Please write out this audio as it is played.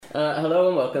Hello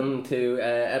and welcome to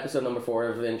episode number 4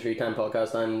 of the Injury Time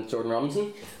Podcast. I'm Jordan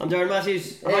Robinson. I'm Darren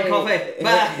Matthews. I'm on coffee.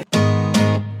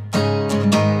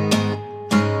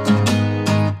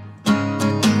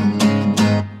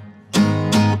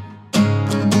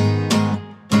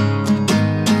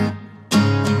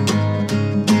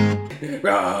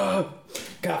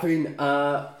 Caffeine.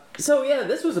 So yeah,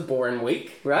 this was a boring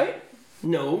week, right?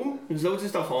 No, there's loads of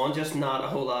stuff on, just not a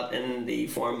whole lot in the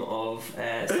form of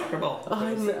soccer ball.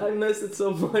 I miss it so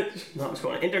much. Not what's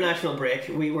going on. International break.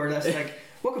 We were just like,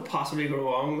 what could possibly go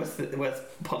wrong with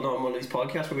putting on one of these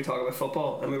podcasts where we talk about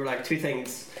football? And we were like, two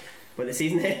things: when the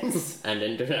season ends, and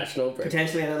international break.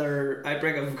 Potentially another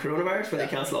outbreak of coronavirus where they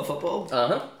cancel all football.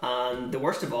 And the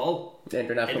worst of all, the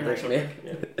international break. Yeah.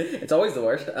 It's always the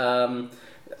worst.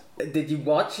 Did you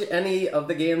watch any of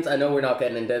the games? I know we're not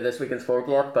getting into this week's sport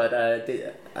block, but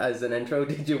as an intro,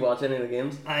 did you watch any of the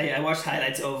games? I watched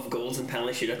highlights of goals and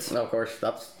penalty shootouts. Of course,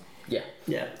 that's... Yeah.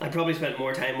 Yeah, I probably spent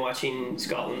more time watching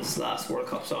Scotland's last World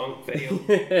Cup song video,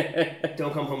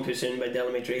 Don't Come Home Too Soon by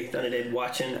Del Mitri, than I did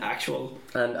watching actual...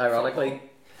 And ironically, football.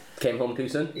 Came home too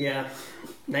soon. Yeah,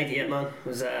 98 man. It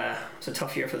was a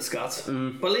tough year for the Scots.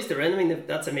 But at least they're in. I mean,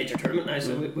 that's a major tournament now,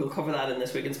 so we'll cover that in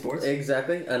This Week in Sports.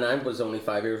 Exactly, and I was only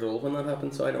 5 years old when that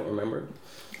happened, so I don't remember.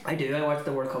 I do. I watched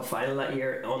the World Cup final that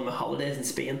year on my holidays in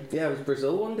Spain. Yeah, it was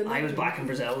Brazil one, didn't it? I was back in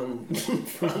Brazil and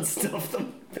France stuffed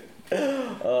them.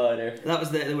 Oh dear. That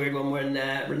was the weird one when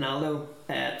Ronaldo,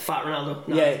 fat Ronaldo.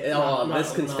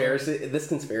 This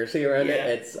conspiracy around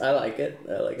it. I like it.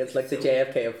 It's like the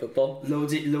JFK of football.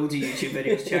 Loads of YouTube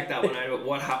videos. Check that one out about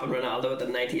what happened to Ronaldo at the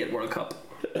 '98 World Cup.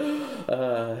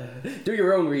 Do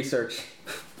your own research.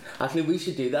 Actually, we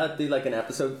should do that. Do like an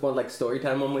episode, like story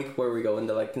time one week, where we go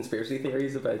into like conspiracy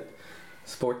theories about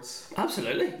sports.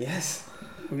 Absolutely. Yes.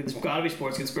 There's got to be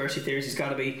sports conspiracy theories. There's got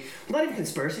to be not even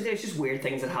conspiracy theories, just weird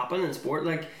things that happen in sport.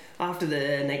 Like after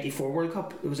the '94 World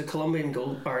Cup, there was a Colombian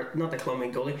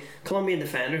Colombian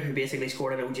defender who basically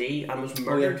scored an OG and was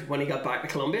murdered when he got back to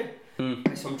Colombia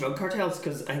by some drug cartels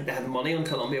because I think they had money on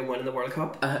Colombia winning the World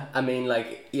Cup. I mean,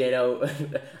 like, you know,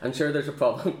 I'm sure there's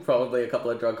probably a couple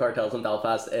of drug cartels in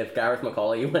Belfast. If Gareth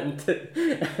McCauley went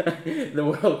to the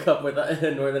World Cup with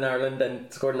Northern Ireland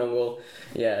and scored an own goal,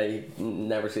 yeah, he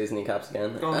never sees any caps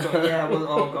again. Oh god, yeah,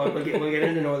 we'll get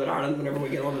into Northern Ireland whenever we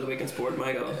get on to the week in sport.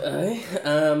 My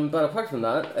god. But apart from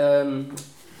that,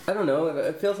 I don't know.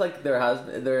 It feels like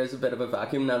there is a bit of a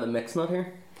vacuum now that Mick's not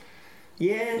here.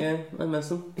 Yeah, I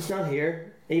miss him. He's not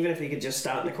here. Even if he could just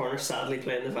stand in the corner sadly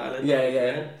playing the violin.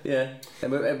 Yeah.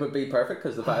 It would be perfect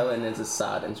because the violin is a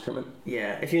sad instrument.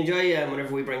 Yeah, if you enjoy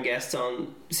whenever we bring guests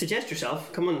on, suggest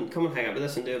yourself. Come and hang out with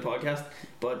us and do a podcast.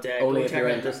 But only if you're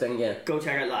interesting, yeah. Go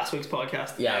check out last week's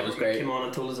podcast. Yeah, it was great. He came on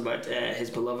and told us about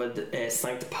his beloved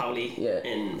St. Pauli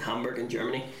in Hamburg in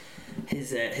Germany.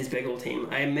 His big old team.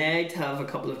 I might have a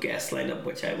couple of guests lined up,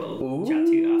 which I will chat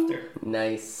to you after.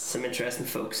 Nice. Some interesting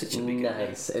folks. It should be good.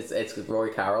 Nice. It's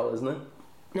Rory Carroll, isn't it?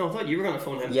 No, I thought you were going to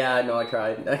phone him. Yeah, no, I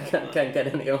tried. I can't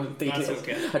get any of the details. That's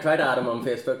okay. I tried to add him on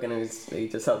Facebook and he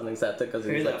just hasn't accepted because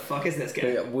who the fuck is this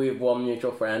guy? We have one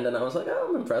mutual friend and I was like,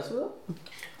 oh, I'm impressed with it.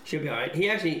 Should be alright. He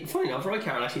actually, funny enough, Roy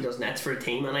Carroll actually does nets for a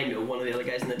team, and I know one of the other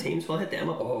guys in the team, so I'll hit them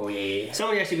up. Oh yeah.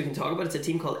 Somebody actually we can talk about. It's a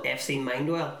team called FC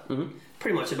Mindwell.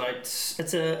 Pretty much about,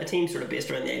 it's a team sort of based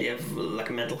around the idea of like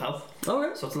a mental health.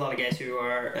 Okay. So it's a lot of guys who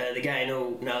are, the guy I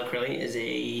know, Niall Crilly, is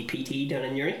a PT down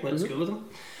in Newry, went to school with him.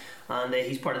 And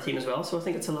he's part of the team as well, so I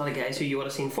think it's a lot of guys who you would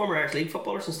have seen, former Irish League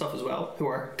footballers and stuff as well, who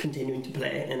are continuing to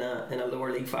play in a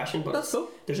lower league fashion. But that's cool.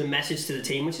 There's a message to the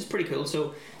team, which is pretty cool.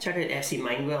 So check out FC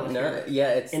Mindwell if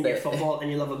it's into football and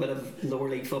you love a bit of lower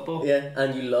league football. Yeah,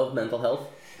 and you love mental health.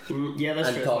 Yeah, that's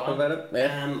and true. And talking about it.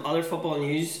 Yeah. Other football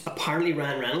news. Apparently,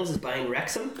 Ryan Reynolds is buying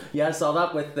Wrexham. Yeah, I saw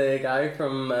that with the guy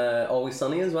from Always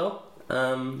Sunny as well.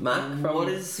 Mac. From what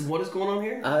is going on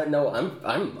here? No,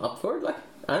 I'm up for it.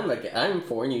 I'm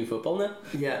for new football now.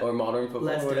 Yeah. Or modern football.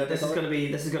 This is gonna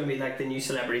be like the new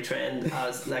celebrity trend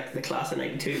as like the class of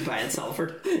 '92 buying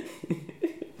Salford.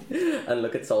 And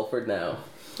look at Salford now.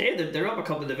 Yeah, they're up a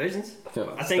couple of divisions.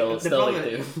 No, I think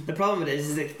the problem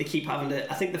is they keep having to.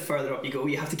 I think the further up you go,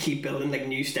 you have to keep building like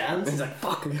new stands. It's like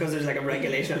fuck because there's like a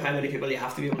regulation of how many people you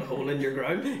have to be able to hold in your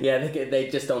ground. Yeah, they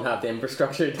just don't have the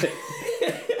infrastructure.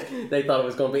 They thought it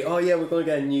was going to be, oh yeah, we're going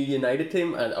to get a new United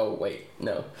team, and oh wait,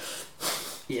 no.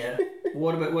 Yeah.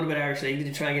 What about Irish League? Did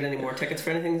you try and get any more tickets for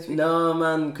anything this week? No,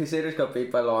 man. Crusaders got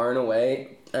beat by Larne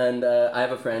away. And I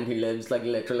have a friend who lives like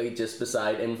literally just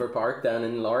beside Inver Park down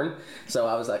in Larne. So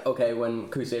I was like, okay, when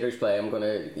Crusaders play, I'm going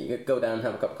to go down and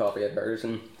have a cup of coffee at hers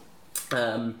and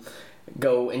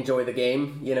go enjoy the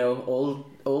game. You know,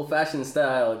 old fashioned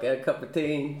style. Get a cup of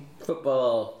tea.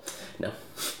 Football. No.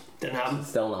 Didn't happen.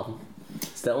 Still nothing.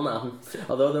 Still nothing.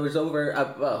 Although there was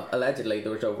allegedly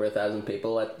there was over 1,000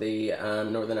 people at the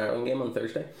Northern Ireland game on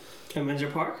Thursday. In Windsor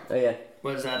Park? Oh yeah.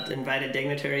 Was that invited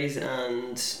dignitaries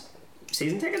and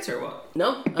season tickets or what?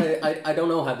 No, I don't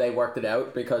know how they worked it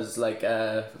out because last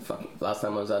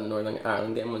time I was at a Northern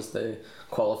Ireland game was the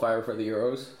qualifier for the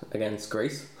Euros against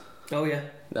Greece. Oh yeah.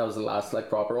 That was the last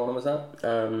proper one I was at.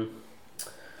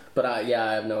 But I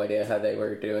have no idea how they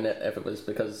were doing it. If it was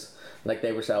because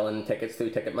they were selling tickets through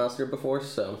Ticketmaster before,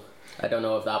 so I don't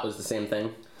know if that was the same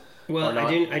thing. Well,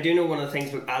 I do know one of the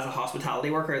things as a hospitality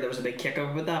worker, there was a big kick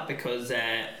up about that because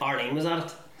Arlene was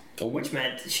at it, which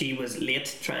meant she was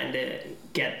late trying to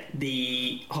get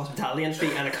the hospitality industry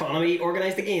and economy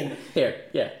organised again.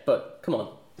 But come on.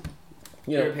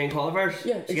 European qualifiers.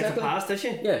 Yeah, she gets a pass, does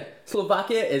she? Yeah,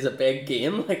 Slovakia is a big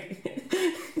game.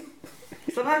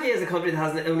 Slovakia is a country that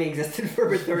hasn't only existed for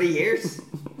about 30 years.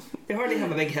 They hardly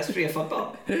have a big history of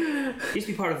football. It used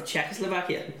to be part of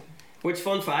Czechoslovakia. Which,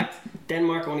 fun fact,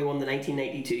 Denmark only won the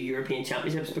 1992 European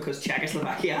Championships because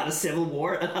Czechoslovakia had a civil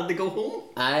war and had to go home.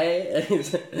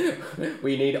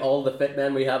 We need all the fit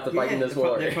men we have to fight in this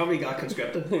war. They probably got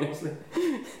conscripted, honestly.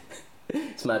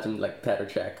 Just imagine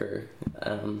Petr Cech or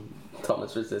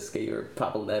Thomas Rosicky or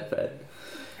Pavel Nedved.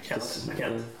 I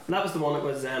can't. That was the one that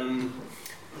was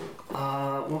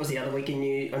what was the other week in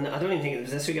New? I don't even think it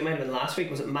was this week. It might have been last week.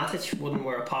 Was it Matic wouldn't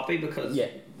wear a poppy because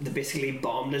they basically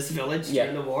bombed his village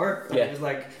during the war? And he was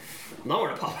like, I'm not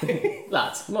wearing a poppy.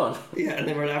 Lads, come on. Yeah, and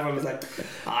everyone was like,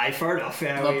 aye, fair enough.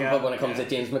 Yeah, but when it comes to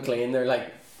James McLean, they're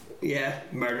like,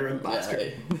 murdering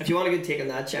bastard. If you want a good take on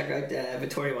that, check out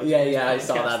Victoria One. I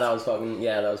saw that. That was fucking.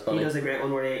 Yeah, that was funny. He does a great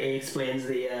one where he explains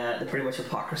the pretty much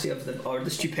hypocrisy of the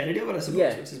stupidity of it, I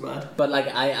suppose, which is mad. But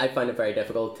I find it very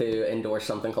difficult to endorse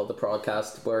something called the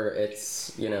broadcast, where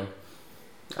it's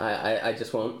I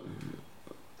just won't.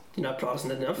 You're not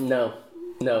Protestant enough. No.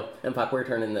 In fact, we're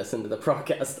turning this into the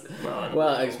broadcast.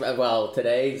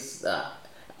 Today's.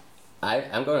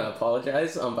 I'm going to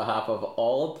apologise on behalf of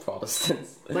all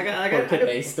Protestants for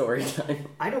today's story time.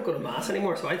 I don't go to Mass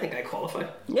anymore, so I think I qualify.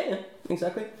 Yeah,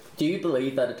 exactly. Do you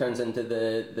believe that it turns into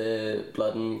the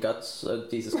blood and guts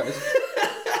of Jesus Christ?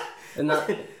 And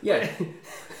that, yeah.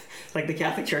 Like the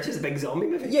Catholic Church is a big zombie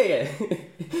movie? Yeah.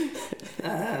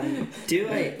 Do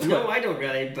I? No, I don't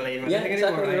really believe it. Yeah,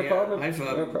 exactly. You're a problem.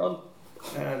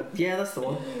 Yeah, that's the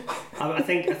one. I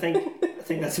think that's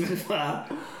a bit of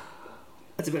a...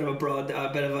 It's a bit of a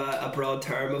broad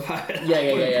term of how it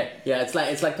Yeah. It's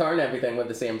like tarring everything with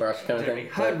the same brush kind of thing.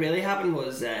 How it really happened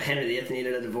was Henry VIII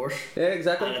needed a divorce. Yeah,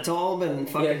 exactly. And it's all been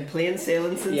fucking plain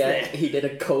sailing since then. He did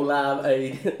a collab.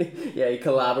 He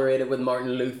collaborated with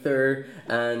Martin Luther,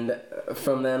 and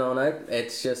from then on out,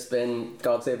 it's just been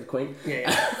God Save the Queen.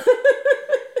 Yeah.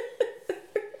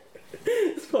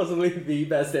 It's possibly the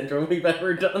best intro we've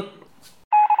ever done.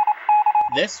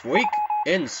 This week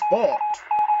in sport.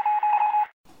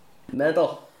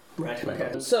 Mental. Right,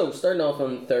 okay. So, starting off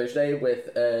on Thursday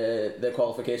with the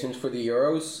qualifications for the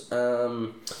Euros.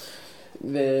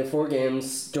 The 4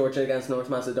 games: Georgia against North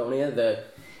Macedonia.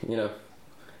 What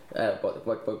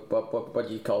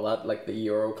do you call that? Like the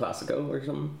Euro Classico or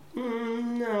something?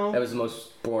 No. It was the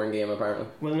most boring game apparently.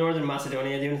 Well, Northern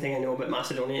Macedonia. The only thing I know about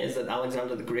Macedonia is that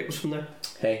Alexander the Great was from there.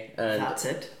 Hey, and that's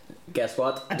it. Guess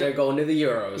what? They're going to the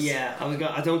Euros. Yeah,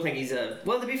 I don't think he's a...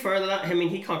 Well, to be fair to that, I mean,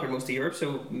 he conquered most of Europe,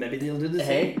 so maybe they'll do the same.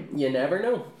 Hey, you never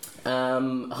know.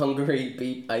 Hungary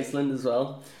beat Iceland as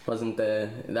well. That was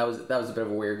a bit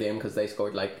of a weird game because they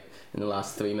scored in the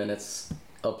last 3 minutes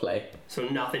of play. So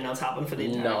nothing else happened for the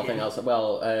entire game? Nothing else.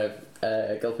 Well,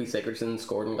 Gylfi Sigurdsson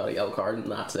scored and got a yellow card, and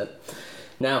that's it.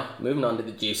 Now, moving on to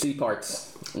the juicy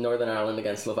parts. Northern Ireland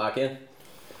against Slovakia.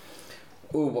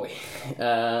 Oh boy.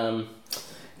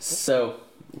 So,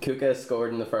 Kuka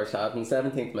scored in the first half in the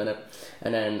 17th minute,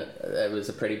 and then it was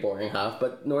a pretty boring half,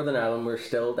 but Northern Ireland were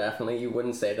still definitely, you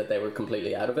wouldn't say that they were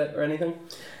completely out of it or anything.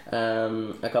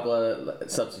 A couple of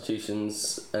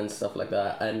substitutions and stuff like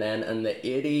that, and then in the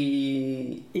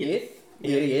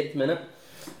 88th minute,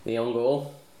 the own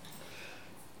goal.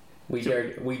 We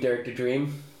dared to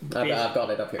dream. I've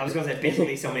got it up here. I was going to say,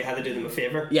 basically somebody had to do them a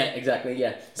favour. Yeah, exactly,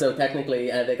 yeah. So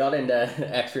technically they got into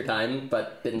extra time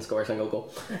but didn't score a single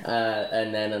goal.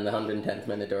 And then in the 110th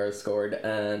minute Doris scored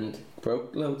and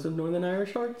broke loads of Northern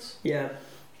Irish hearts. Yeah.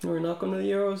 We're not going to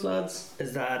the Euros, lads.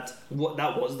 Is that what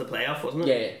that was the playoff, wasn't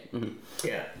it? Yeah. Mm-hmm.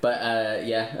 Yeah. But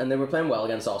and they were playing well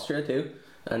against Austria too.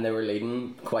 And they were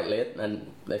leading quite late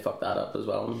and they fucked that up as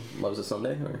well. What was it,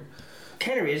 Sunday? Or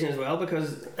kind of raging as well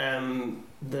because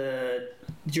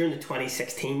during the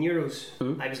 2016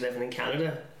 Euros, I was living in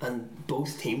Canada and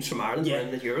both teams from Ireland were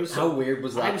in the Euros. So How weird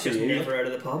was that? I was just never out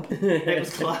of the pub. It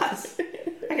was class.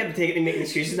 I kept taking and making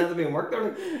excuses not to be in work. They're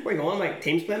like, "Where are you going? Like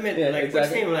teams playing, mate?" Yeah, like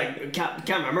exactly. which team? I'm like,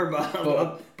 can't remember,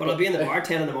 but I'll be in the bar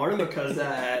 10 in the morning because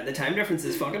the time difference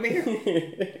is fucking me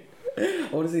here. I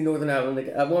want to see Northern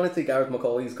Ireland. I want to see Gareth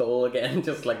McCauley's goal again,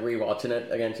 just like rewatching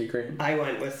it against Ukraine. I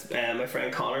went with my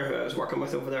friend Connor, who I was working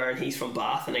with over there, and he's from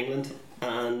Bath in England.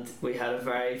 And we had a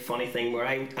very funny thing where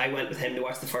I went with him to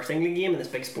watch the first England game in this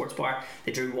big sports bar.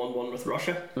 They drew 1-1 with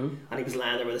Russia, and he was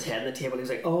lying there with his head on the table. He was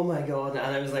like, "Oh my god!"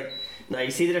 And I was like, "Now you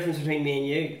see the difference between me and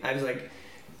you." I was like,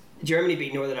 Germany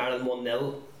beat Northern Ireland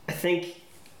 1-0. I think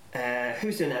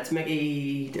who's doing that? It's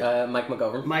Mike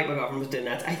McGovern. Mike McGovern was doing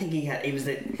that. I think he had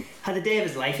the day of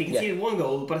his life. He conceded one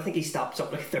goal, but I think he stopped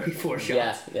something like 34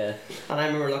 shots. Yeah. And I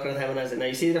remember looking at him and I was like, "Now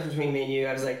you see the difference between me and you?"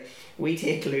 I was like, "We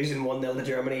take losing 1-0 to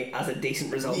Germany as a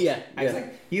decent result." I was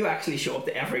like, "You actually show up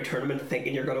to every tournament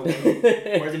thinking you're going to win."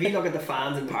 Whereas if you look at the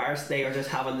fans in Paris, they are just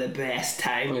having the best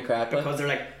time because they're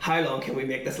like, "How long can we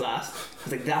make this last?" I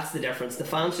was like, that's the difference. The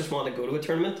fans just want to go to a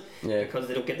tournament because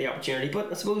they don't get the opportunity.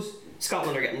 But I suppose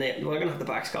Scotland are getting we're going to have to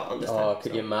back Scotland this time. Oh,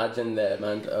 could you imagine the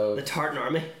amount of the Tartan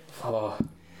Army? Oh,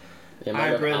 the Iron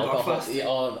amount of Brew and alcohol. Buckfast. Yeah,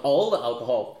 all the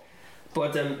alcohol.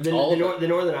 But the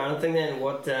Northern Ireland thing then,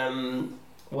 what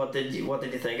did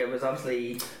you think? It was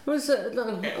obviously It was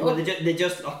they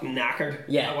just knackered.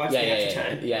 I watched the extra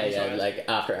time. Yeah. Like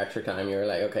after extra time, you were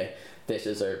like, okay,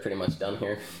 dishes are pretty much done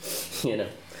here, you know.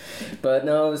 But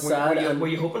no, it was sad. Were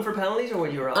you hoping for penalties, or were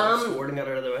you scored and got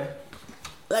out of the way?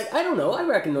 Like, I don't know. I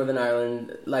reckon Northern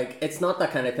Ireland, like, it's not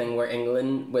that kind of thing where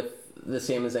England, with the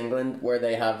same as England, where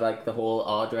they have like the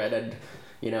whole dreaded,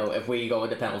 you know, if we go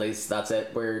into penalties, that's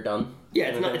it, we're done. Yeah,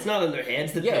 it's not in their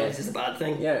heads that penalties is a bad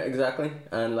thing. Yeah, exactly.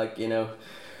 And like, you know,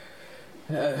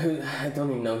 I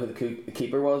don't even know who the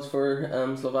keeper was for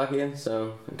Slovakia.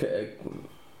 So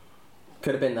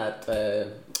could have been that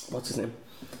what's his name,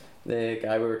 the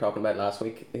guy we were talking about last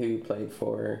week who played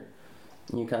for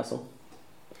Newcastle.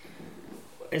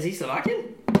 Is he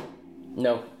Slovakian?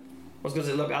 No. I was going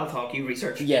to say, look, I'll talk, you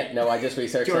research. Yeah, no, I just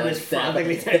researched Jordan is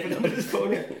frantically typing on his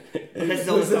phone here. And this is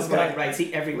all the stuff right,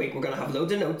 see, every week we're going to have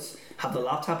loads of notes, have the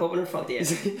laptop open in front of you,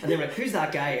 and they're like, "Who's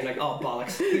that guy?" And you're like, "Oh,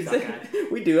 bollocks, who's that guy?"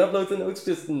 We do have loads of notes,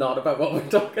 just not about what we're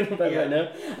talking about right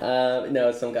now.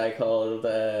 No, some guy called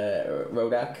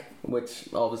Rodak, which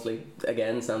obviously,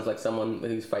 again, sounds like someone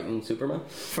who's fighting Superman.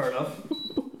 Fair enough.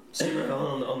 Superman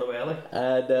on the way, like.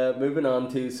 And moving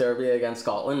on to Serbia against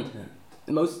Scotland.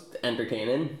 The most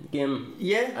entertaining game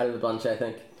out of the bunch, I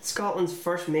think. Scotland's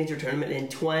first major tournament in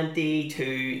 22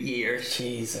 years.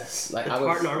 Jesus. Like, the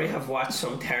Tartan Army have watched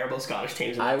some terrible Scottish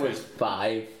teams. I was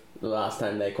 5 the last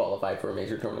time they qualified for a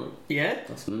major tournament. Yeah?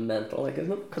 That's mental, like,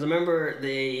 isn't it? Because I remember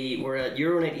they were at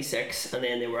Euro 96 and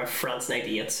then they were at France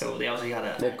 98, so they obviously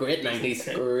had a great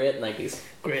 90s. Great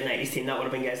 90s team. That would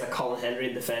have been guys like Colin Hendry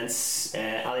in defence,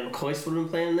 Ali McCoist would have been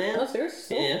playing then. Oh, serious?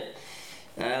 Yeah.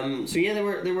 So yeah,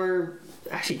 they were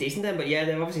actually decent then, but yeah,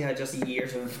 they've obviously had just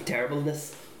years of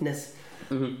terribleness.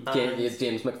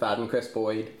 James McFadden, Chris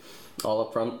Boyd, all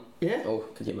up front. Yeah. Oh,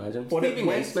 could you imagine? Stevie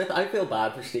Naismith. I feel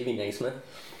bad for Stevie Naismith.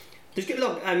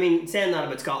 Look, I mean, saying that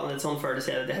about Scotland, it's unfair to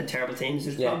say that they had terrible teams.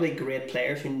 There's probably great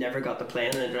players who never got to play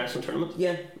in an international tournament.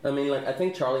 Yeah, I mean, like, I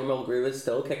think Charlie Mulgrew is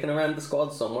still kicking around the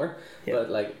squad somewhere,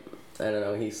 but like, I don't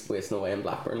know, he's wasting away in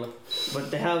Blackburn. Like.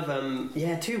 But they have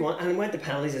 2-1, and it went to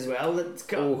penalties as well.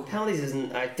 Penalties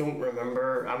isn't, I don't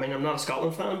remember. I mean, I'm not a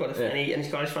Scotland fan, but if any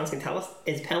Scottish fans can tell us,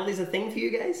 is penalties a thing for you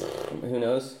guys? Who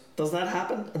knows? Does that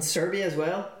happen? And Serbia as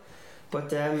well.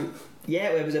 But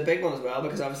it was a big one as well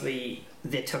because obviously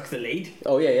they took the lead.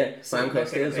 Oh yeah. So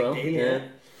Christie as well. Deal,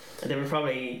 and they were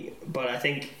probably, but I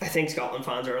think Scotland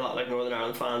fans are a lot like Northern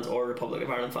Ireland fans or Republic of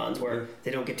Ireland fans, where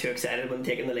they don't get too excited when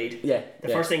taking the lead. Yeah. The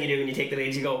first thing you do when you take the lead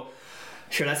is you go,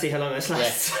 "Sure, let's see how long this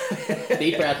lasts."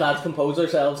 Deep breath, lads. Compose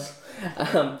ourselves.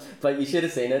 But you should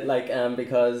have seen it, like,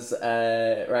 because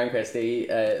Ryan Christie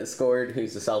scored,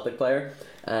 who's a Celtic player,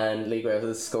 and Lee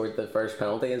Griffiths scored the first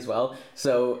penalty as well.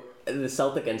 So the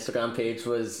Celtic Instagram page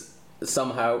was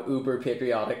somehow uber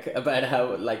patriotic about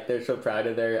how, like, they're so proud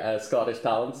of their Scottish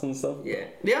talents and stuff. Yeah.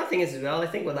 The other thing is as well, I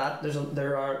think with that there's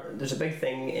a big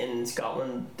thing in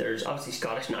Scotland. There's obviously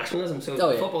Scottish nationalism. So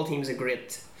the football team is a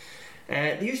great.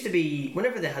 There used to be,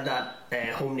 whenever they had that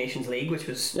Home Nations League, which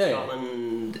was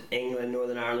Scotland, England,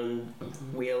 Northern Ireland,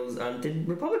 Wales, and did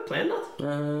Republic play in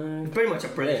that? Pretty much a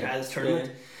British Isles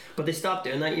tournament. But they stopped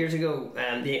doing that years ago.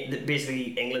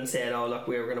 Basically England said, "Oh look,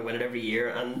 we were going to win it every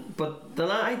year." But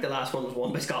I think the last one was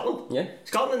won by Scotland. Yeah.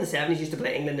 Scotland in the 70s used to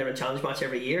play England in a challenge match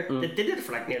every year. They did it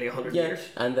for like nearly 100 years.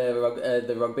 And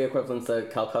the rugby equivalent's the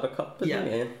Calcutta Cup. Isn't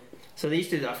it? Yeah. So they used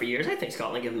to do that for years. I think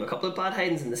Scotland gave them a couple of bad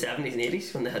hidings in the 70s and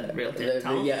 80s when they had real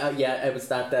talent. Yeah, it was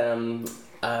that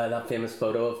famous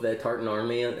photo of the Tartan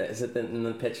Army. Is it in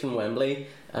the pitch in Wembley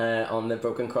on the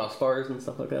broken crossbars and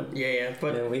stuff like that? Yeah.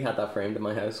 But we had that framed in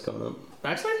my house coming up.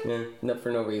 Actually? Yeah, not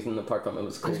for no reason apart from it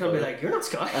was cool. I was going to be like, you're not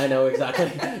Scottish. I know, exactly.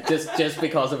 just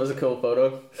because it was a cool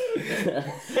photo.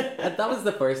 That was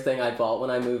the first thing I bought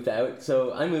when I moved out.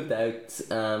 So I moved out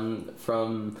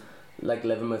from like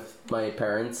living with my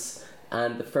parents,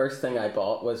 and the first thing I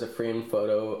bought was a framed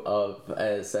photo of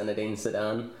Zinedine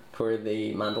Zidane for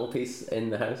the mantelpiece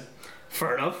in the house.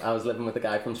 Fair enough. I was living with a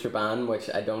guy from Strabane, which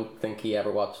I don't think he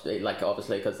ever watched. Like,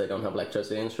 obviously, because they don't have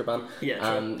electricity in Strabane.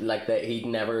 Yeah. Like that,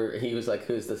 he was like,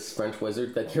 "Who's this French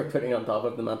wizard that you're putting on top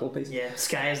of the mantelpiece?" Yeah,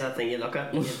 sky is that thing you look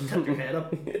at and you tilt your head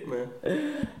up.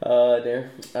 Yeah. Oh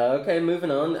dear. Okay, moving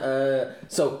on.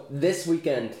 So this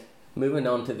weekend, moving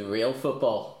on to the real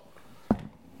football.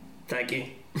 Thank you.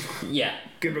 Yeah.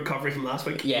 Good recovery from last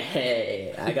week. Yeah,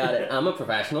 I got it. I'm a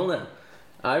professional now.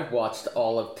 I've watched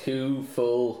all of 2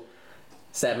 full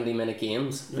 70-minute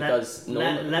games because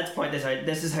let's point this out.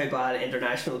 This is how bad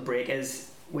international break is.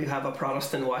 We have a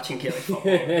Protestant watching Gaelic football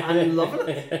and loving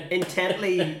it,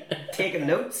 intently taking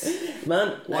notes,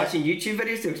 watching YouTube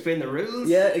videos to explain the rules.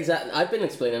 Yeah, exactly. I've been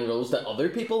explaining rules to other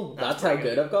people. That's how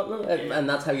good I've gotten them, and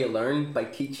that's how you learn, by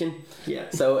teaching. Yeah.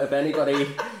 So if anybody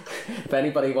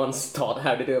wants taught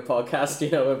how to do a podcast,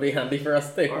 it'd be handy for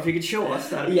us too. Or if you could show us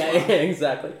that. Yeah,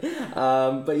 exactly.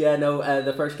 But yeah, no.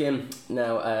 The first game.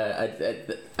 Now,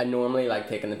 I normally like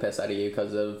taking the piss out of you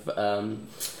because of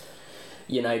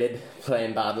United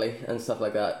playing badly and stuff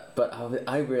like that, but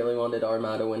I really wanted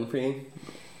Armagh to win for you.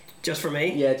 Just for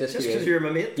me? Yeah, just because you're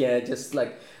my mate? Yeah, just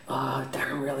like,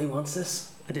 Darren really wants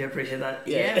this. I do appreciate that.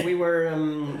 Yeah, we were,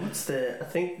 I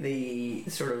think the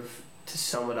sort of, to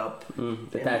sum it up,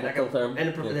 the technical term.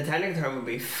 The technical term would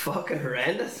be fucking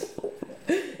horrendous.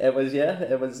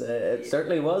 It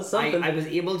certainly was something. I was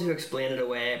able to explain it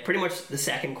away. Pretty much the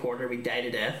second quarter we died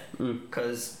to death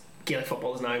because Gaelic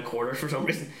football is now in quarters for some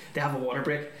reason. They have a water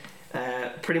break.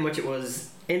 Pretty much it was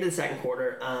into the second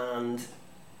quarter and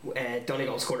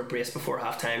Donegal scored a brace before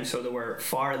half time, so they were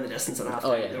far in the distance at half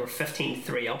time. They were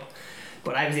 15-3 up.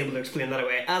 But I was able to explain that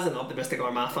away as an optimistic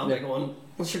Armagh fan, going,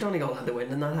 well, sure, Donegal had the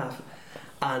win in that half.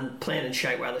 And playing in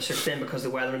shite weather suits in because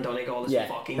the weather in Donegal is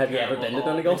fucking Have you ever been to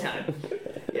Donegal?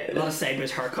 Yeah, a lot of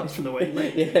sideways haircuts from the wind.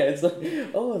 Like. Yeah, it's like,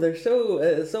 they're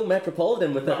so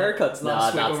metropolitan with the haircuts. Nah,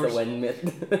 that's the wind, mate.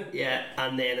 Yeah,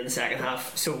 and then in the second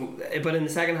half, but in the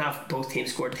second half, both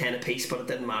teams scored 10 apiece, but it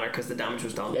didn't matter because the damage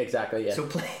was done. Exactly, yeah. So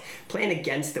playing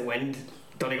against the wind,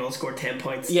 Donegal scored 10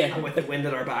 points, and with the wind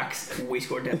at our backs, we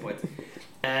scored 10 points.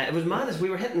 It was mad as we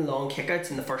were hitting long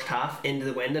kickouts in the first half into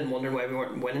the wind and wondering why we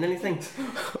weren't winning anything.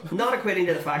 Not equating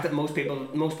to the fact that most people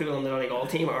on the Donegal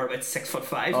team are about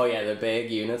 6'5". Oh yeah, they're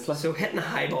big units. So hitting a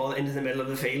high ball into the middle of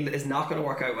the field is not going to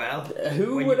work out well.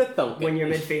 Who would have thunk? When our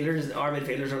midfielders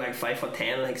are like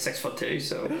 5'10", I think 6'2".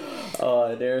 So.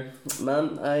 Oh dear,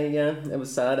 man! It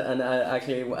was sad, and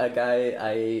actually a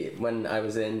guy when I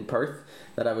was in Perth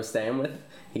that I was staying with.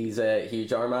 He's a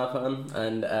huge Armagh fan,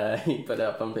 and he put it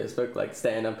up on Facebook, like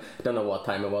staying up. I don't know what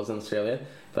time it was in Australia,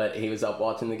 but he was up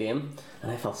watching the game, and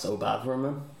I felt so bad for him,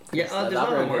 man. Yeah, there's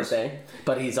nothing worse. Day.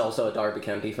 But he's also a Derby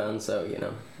County fan, so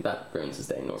that ruins his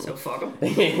day normally. So fuck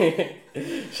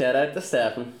him. Shout out to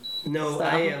Stefan. No,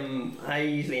 I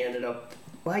usually ended up.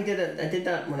 Well, I did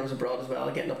that when I was abroad as well,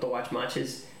 getting up to watch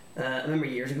matches. I remember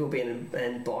years ago being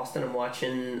in Boston and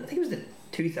watching. I think it was the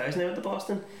 2000 I went to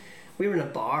Boston. We were in a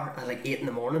bar at like 8 in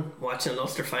the morning watching an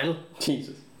Ulster final.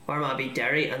 Jesus. Armagh beat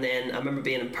Derry, and then I remember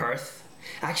being in Perth.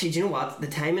 Actually, do you know what? The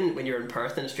timing when you're in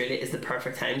Perth in Australia is the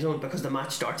perfect time zone because the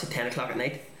match starts at 10 o'clock at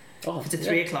night. Oh, if it's a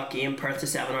 3 o'clock game, Perth's a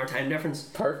 7 hour time difference.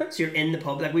 Perfect. So you're in the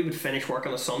pub, like we would finish work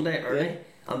on a Sunday early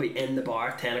and be in the bar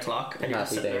at 10 o'clock and you're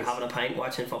just sitting there having a pint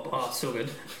watching football. Oh, it's so good.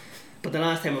 But the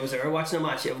last time I was there watching a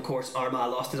match, of course,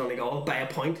 Armagh lost his only goal by a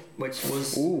point, which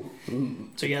was...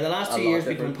 So yeah, the last 2 years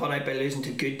we've been put out by losing to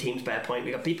good teams by a point.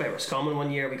 We got beat by Roscommon one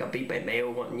year, we got beat by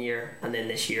Mayo one year, and then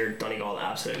this year Donegal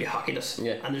absolutely hockeyed us.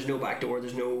 Yeah. And there's no backdoor,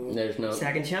 there's no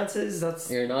second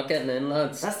chances. You're not getting in,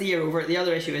 lads. That's the year over. The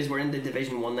other issue is we're in the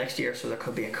Division 1 next year, so there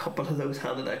could be a couple of those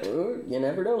handed out. You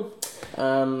never know.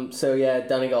 So yeah,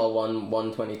 Donegal won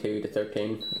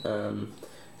 122-13.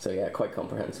 So yeah, quite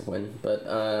comprehensive win. But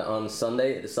on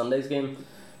Sunday's game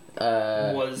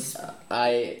was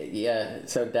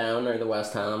so Down or the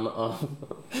West Ham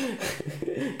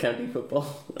County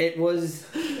football. It was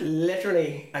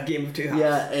literally a game of two halves.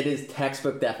 Yeah, it is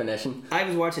textbook definition. I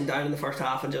was watching down in the first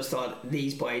half and just thought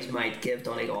these boys might give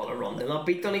Donegal a run. They'll not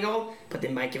beat Donegal, but they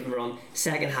might give them a run.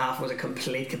 Second half was a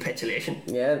complete capitulation.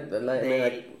 Yeah,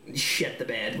 They shit the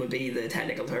bed would be the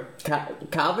technical term.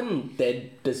 Cavan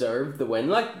did deserve the win.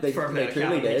 Like they truly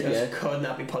did. They just could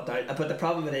not be put down. But the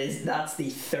problem with it is that's the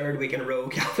third week in a row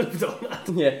Cavan have done that.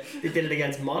 Yeah. They did it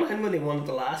against Monaghan when they won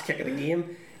the last kick of the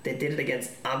game. They did it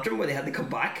against Antrim where they had to come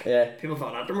back. Yeah. People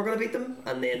thought Antrim were going to beat them,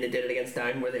 and then they did it against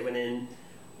Down where they went in.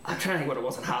 I'm trying to think what it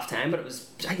was at half time, but I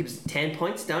think it was 10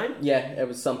 points down. Yeah, it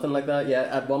was something like that. Yeah,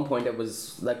 at one point it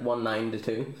was like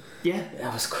 1-9-2. Yeah,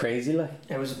 That was crazy. Like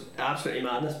it was absolutely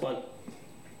madness. But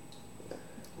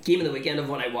game of the weekend of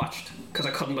what I watched because I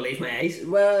couldn't believe my eyes.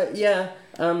 well, yeah.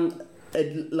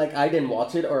 Like I didn't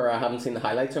watch it or I haven't seen the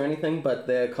highlights or anything, but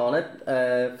the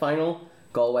Connacht final,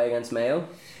 Galway against Mayo,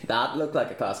 that looked like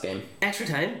a class game. Extra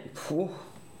time. Phew.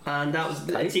 And that was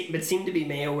Tight. it seemed to be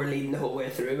Mayo were leading the whole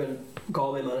way through, and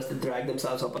Galway managed to drag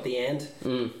themselves up at the end.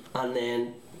 And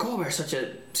then Galway are such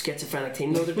a schizophrenic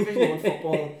team though. They're Division 1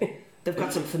 football. They've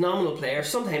got some phenomenal players.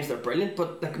 Sometimes they're brilliant,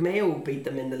 but like Mayo beat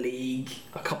them in the league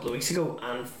a couple of weeks ago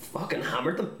and fucking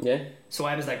hammered them. Yeah. So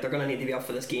I was like, they're going to need to be up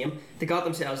for this game. They got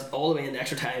themselves all the way in the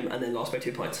extra time and then lost by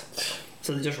 2 points.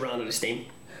 So they just ran out of steam.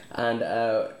 And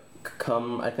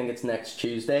come, I think it's next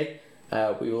Tuesday,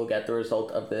 we will get the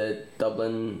result of the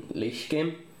Dublin Laois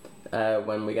game.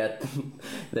 When we get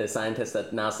the scientists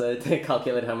at NASA to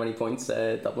calculate how many points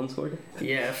Dublin scored.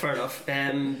 Yeah, fair enough.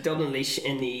 Dublin Laois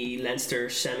in the Leinster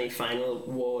semi-final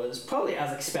was probably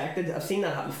as expected. I've seen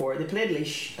that happen before. They played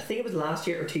Laois, I think it was last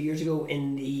year or 2 years ago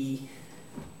in the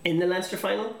Leinster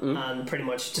final, and pretty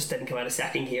much just didn't come out of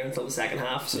second gear until the second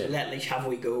half. So let Laois have a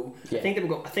wee go. Yeah. I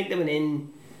think they went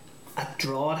in a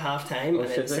draw at half time, and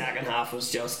then the second half was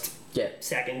just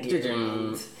second gear.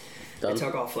 And they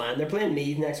took off flying. They're playing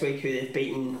Meath next week, who they've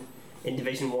beaten in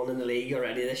Division 1 in the league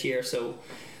already this year, so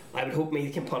I would hope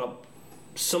Meath can put up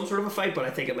some sort of a fight, but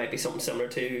I think it might be something similar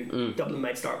to Dublin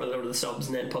might start with a load of the subs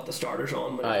and then put the starters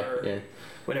on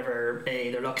whenever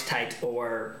their luck's tight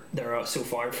or they're so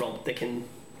far in front they can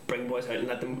bring boys out and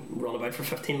let them run about for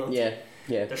 15 months.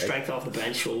 Their strength off the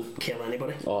bench will kill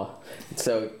anybody.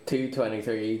 So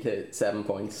 223 to 7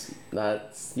 points.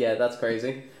 That's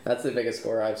crazy. That's the biggest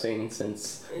score I've seen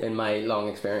since in my long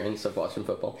experience of watching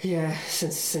football. Yeah,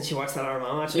 since you watched that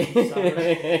Armagh match on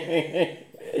Saturday.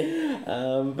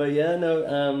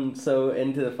 So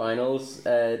into the finals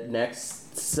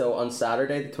next. So on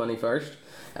Saturday the 21st,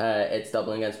 it's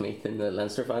Dublin against Meath in the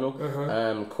Leinster final.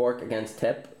 Cork against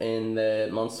Tip in the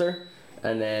Munster,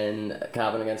 and then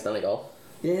Cavan against Donegal.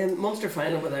 Yeah, Munster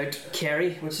final without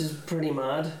Kerry, which is pretty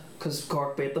mad because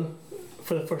Cork beat them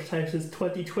for the first time since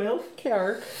 2012.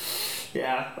 Cork.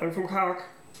 Yeah, I'm from Cork.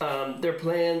 They're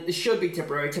playing. They should be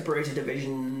Tipperary. Tipperary's a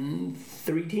Division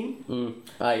 3 team.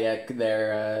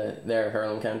 They're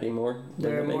hurling county more.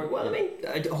 They're more. Well, I mean,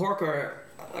 Cork are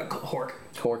a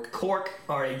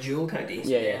dual county.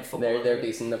 So they're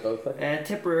decent at both.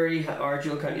 Tipperary are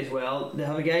dual county as well. They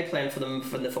have a guy playing for them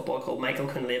for the football called Michael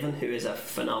Quinlavan, who is a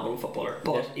phenomenal footballer,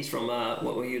 but he's from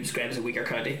what you describe as a weaker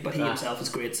county, but he himself is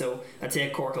great. So I'd say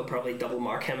Cork will probably double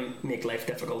mark him, make life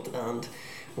difficult, and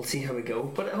we'll see how we go.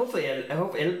 But hopefully, I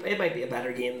hope it might be a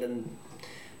better game than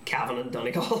Cavan and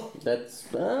Donegal. That's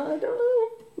I don't know.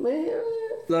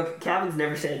 Look, Cavan's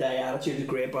never say die attitude is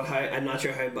great, but I'm not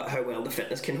sure how well the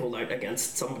fitness can hold out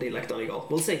against somebody like Donegal.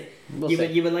 We'll see.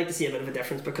 You would like to see a bit of a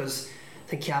difference because I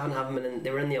think Cavan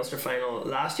they were in the Ulster final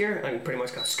last year and pretty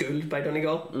much got schooled by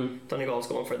Donegal. Donegal's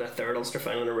going for their third Ulster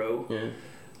final in a row. Yeah.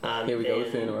 And here we go,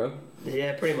 2 in a row.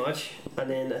 Yeah, pretty much. And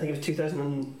then I think it was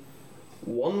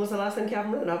 2001 was the last time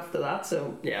Cavan went after that.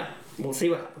 So yeah, we'll see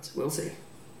what happens. We'll see.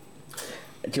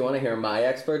 Do you want to hear my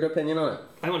expert opinion on it?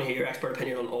 I want to hear your expert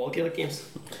opinion on all Gaelic games.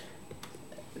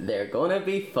 They're gonna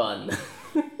be fun.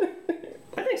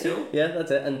 I think so. Yeah, that's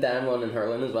it. And Dan won in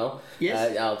hurling as well.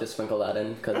 Yes. I'll just sprinkle that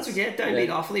in. That's okay. Dan beat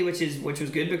Offaly, which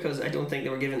was good because I don't think they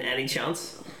were given any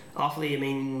chance.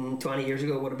 Offaly, 20 years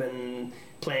ago would have been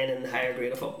playing in higher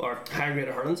grade of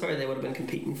hurling. Sorry, they would have been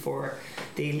competing for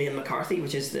the Liam McCarthy,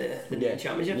 which is the main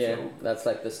championship. Yeah, so. That's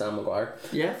like the Sam Maguire.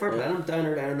 Yeah, fair play. I'm down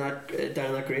in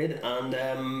that grade, and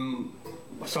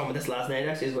I saw with this last night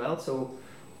actually as well. So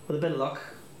with a bit of luck,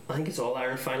 I think it's All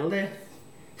Ireland final day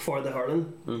for the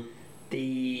hurling.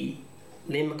 The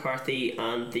Liam McCarthy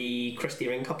and the Christy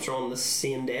Ring Cups are on the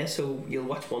same day, so you'll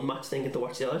watch one match, then get to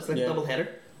watch the other. It's like a double header.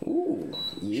 Ooh,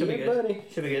 should be good. Buddy.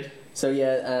 Should be good. So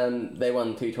they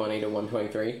won 220 to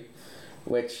 123,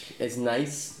 which is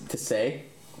nice to say,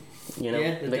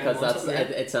 because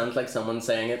it sounds like someone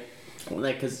saying it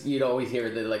like, because you'd always hear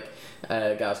the like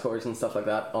gas scores and stuff like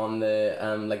that on the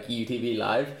like UTV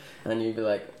live, and you'd be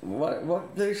like,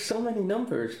 what there's so many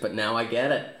numbers, but now I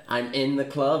get it, I'm in the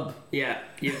club. Yeah,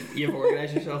 you've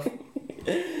organised yourself.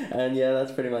 And yeah,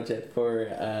 that's pretty much it for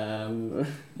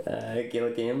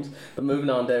Gaelic games. But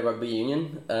moving on to rugby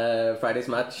union, Friday's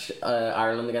match,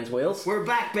 Ireland against Wales. We're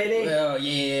back, baby. Oh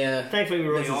yeah. Thankfully we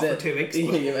were only off for 2 weeks.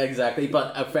 Yeah, exactly,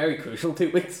 but a very crucial 2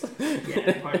 weeks.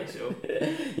 Yeah, apparently so.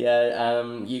 Yeah,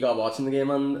 you got watching the game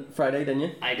on Friday, didn't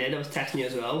you? I did. I was texting you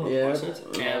as well. Yeah. Watching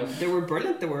it. They were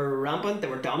brilliant. They were rampant. They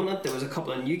were dominant. There was a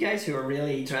couple of new guys who were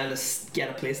really trying to get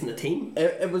a place in the team.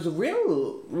 It was a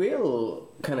real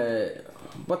kind of,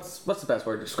 what's the best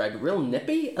word to describe it? Real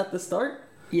nippy at the start.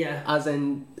 Yeah. As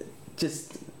in,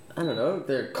 just, I don't know,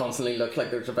 they constantly look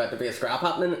like there's about to be a scrap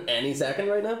happening any second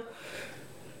right now.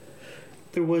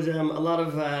 There was a lot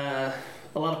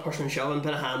of pushing and shoving,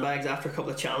 bit of handbags after a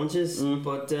couple of challenges,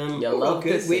 but love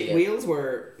good. to see it. Wales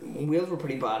were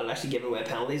pretty bad at actually giving away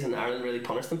penalties, and Ireland really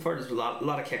punished them for it. There was a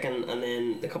lot of kicking, and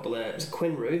then a couple of, it was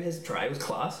Quinn Roux, his try was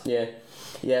class.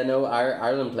 Yeah, no,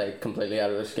 Ireland played completely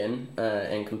out of their skin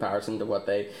in comparison to what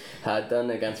they had done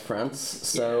against France.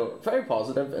 So, very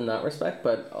positive in that respect.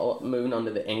 But moving on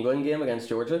to the England game against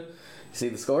Georgia, you see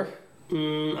the score? I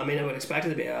mean, I would expect it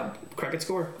to be a cricket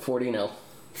score. 40-0.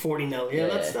 40-0. Yeah,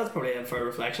 that's probably a fair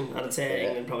reflection. I'd say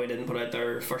England probably didn't put out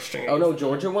their first string. Oh no,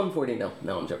 Georgia won 40-0.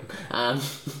 No, I'm joking.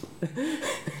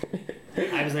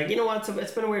 I was like, you know what?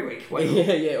 It's been a weird week. Why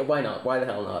not? Yeah. Why not? Why the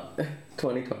hell not?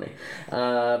 2020.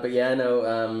 But yeah,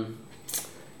 no.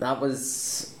 That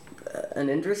was an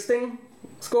interesting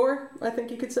score, I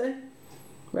think you could say.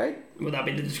 Right? Would that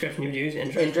be the description you'd use?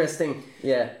 Interesting.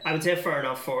 Yeah. I would say fair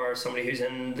enough for somebody who's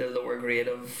in the lower grade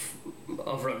of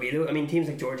rugby. Though I mean, teams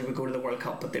like Georgia would go to the World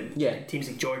Cup, but teams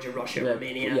like Georgia, Russia,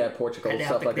 Romania, Portugal,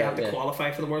 stuff like that. They have to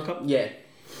qualify for the World Cup. Yeah.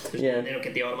 They don't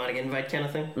get the automatic invite kind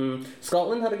of thing.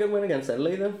 Scotland had a good win against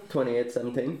Italy though,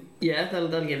 28-17. Yeah, that'll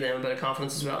give them a bit of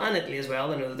confidence as well, and Italy as well.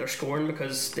 They know that they're scoring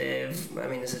because they've, I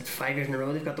mean, is it 5 years in a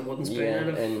row they've got the wooden spoon out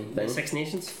of the Six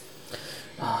Nations?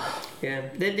 Yeah,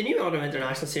 the new autumn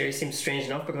international series seems strange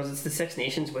enough because it's the Six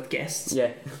Nations with guests.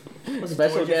 Yeah,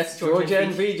 special guests Georgia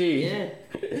and Fiji. Yeah,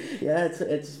 yeah,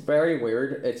 it's very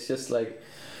weird. It's just like,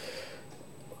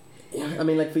 I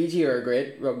mean, like Fiji are a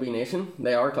great rugby nation.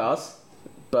 They are class.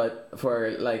 But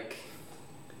for like,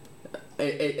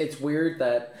 it's weird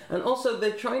that, and also the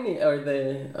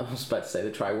I was about to say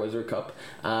the Tri-Wizard Cup.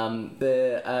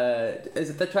 Is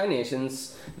it the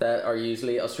Tri-Nations that are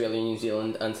usually Australia, New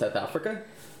Zealand, and South Africa?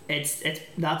 It's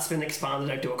that's been expanded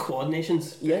out to a Quad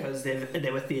Nations because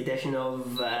they with the addition of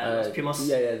Pumas.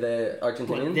 Yeah, the Argentinians.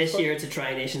 But this year it's a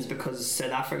Tri-Nations because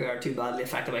South Africa are too badly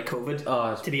affected by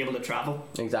COVID to be able to travel.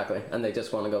 Exactly, and they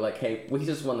just want to go like, hey, we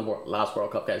just won the last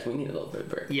World Cup, guys. We need a little bit of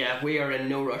break. Yeah, we are in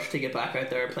no rush to get back out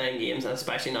there playing games, and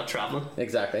especially not traveling.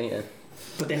 Exactly. Yeah.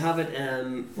 But they have it.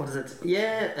 What is it?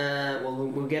 Yeah. Well,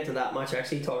 we'll get to that match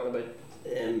actually. Talking about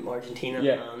Argentina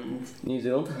and New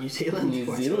Zealand.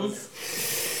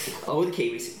 Oh, the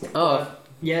Kiwis.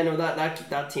 Yeah, no,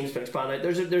 that team's been expanded.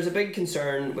 There's a big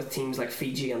concern with teams like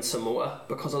Fiji and Samoa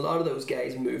because a lot of those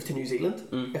guys move to New Zealand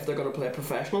if they're going to play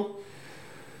professional.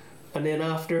 And then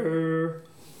after,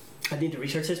 I need to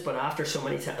research this, but after so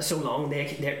long,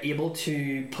 they're able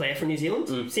to play for New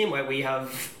Zealand. Same way we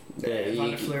have Van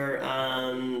der Fleur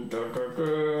and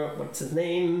what's his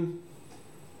name?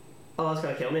 Oh, that's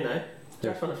gonna kill me now.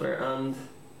 Jack Van der Fleur and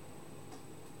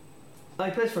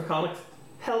he plays for Connacht.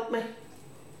 Help me.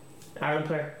 Ireland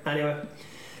player.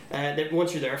 Anyway,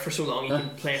 once you're there for so long, you can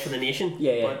play for the nation.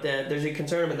 Yeah. But there's a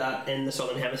concern about that in the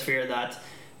Southern Hemisphere that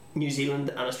New Zealand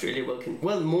and Australia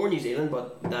will more New Zealand,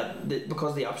 but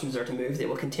because the options are to move, they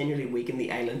will continually weaken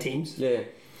the island teams. Yeah.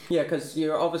 Yeah, because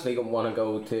you're obviously going to want to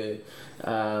go to,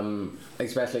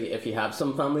 especially if you have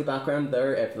some family background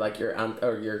there, if like your aunt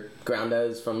or your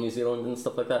granddad is from New Zealand and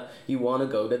stuff like that, you want to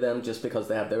go to them just because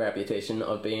they have the reputation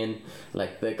of being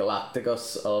like the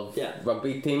Galacticos of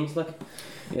rugby teams, like,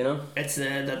 you know. It's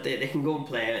that they can go and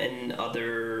play in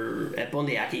other.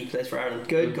 Bundy Aki plays for Ireland.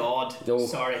 Good God.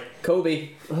 Sorry.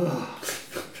 Kobe.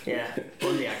 Yeah,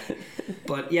 Bundy Aki.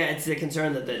 But yeah, it's a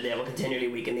concern that they will continually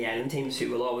weaken the island teams who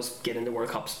will always get into World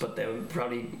Cups, but they will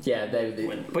probably they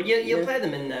win. But you'll play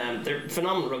them in they're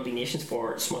phenomenal rugby nations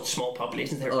for such small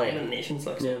populations. They're island nations.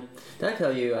 Like. Yeah. Did I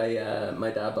tell you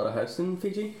my dad bought a house in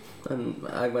Fiji and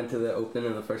I went to the opening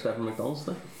of the first ever McDonald's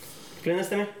there. Explain this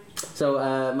to me. So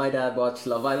my dad watched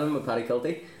Love Island with Paddy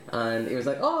Kilty and he was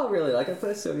like, oh, I really like that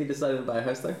place, so he decided to buy a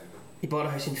house there. He bought a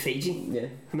house in Fiji? Yeah.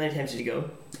 How many times did you go?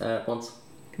 Once.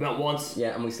 We went once.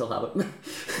 Yeah, and we still have it.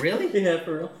 Really? Yeah,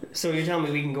 for real. So you're telling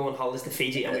me we can go on holidays to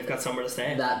Fiji and we've got somewhere to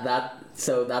stay?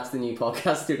 So that's the new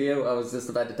podcast studio. I was just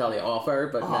about to tell you off air,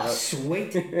 but Oh, now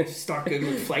sweet. Start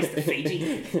googling flights to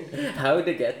Fiji. how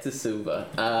to get to Suva.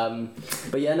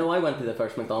 But yeah, no, I went to the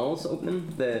first McDonald's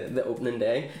opening, the opening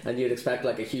day, and you'd expect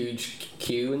like a huge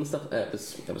queue and stuff.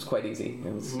 It was quite easy.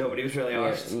 It was, Nobody was really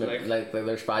yeah, arsed. like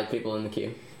there's 5 people in the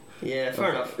queue. Yeah,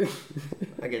 fair enough.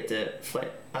 I get the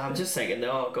flight. I'm just thinking,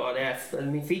 oh god, I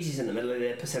mean, Fiji's in the middle of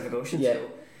the Pacific Ocean, Yeah. so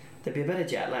there'd be a bit of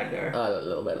jet lag there. A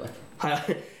little bit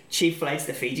like. Cheap flights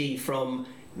to Fiji from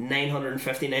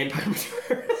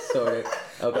 £959. Sort of.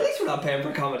 At Okay. least we're not paying for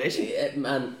accommodation.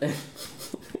 Man.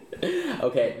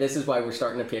 Okay, this is why we're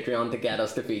starting a Patreon to get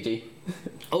us to Fiji.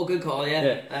 Oh, good call,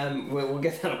 yeah. Yeah. We'll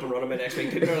get that up and running by next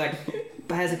week. People are like,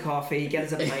 buy us a coffee, get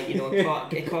us a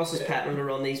pint, it costs us petrol to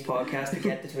run these podcasts to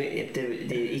get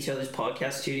to each other's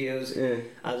podcast studios, Yeah.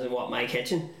 as in my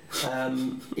kitchen.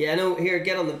 Yeah, no, here,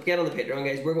 get on the Patreon,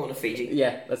 guys. We're going to Fiji.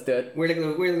 Yeah, let's do it. We're like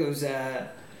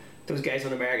those guys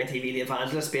on American TV, the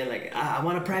evangelists, being like, I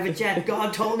want a private jet.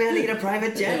 God told me I need a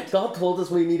private jet. God told us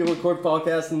we need to record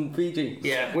podcasts in Fiji.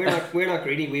 Yeah, we're not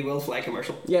greedy. We will fly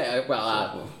commercial. Yeah,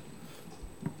 well,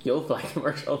 you'll fly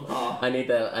commercial. Oh. I need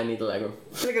the Lego.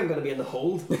 I think I'm going to be in the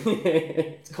hold. Put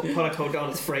a coat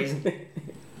on, it's freezing.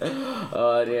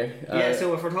 Oh dear. Yeah,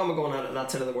 so if we're talking about going out at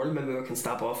that side of the world, maybe we can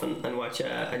stop off and watch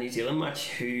a New Zealand match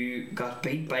who got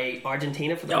beat by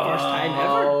Argentina for the first time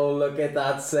ever. Oh, look at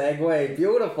that segue.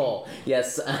 Beautiful.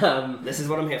 Yes. This is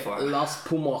what I'm here for. Los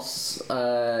Pumas.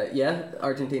 Yeah,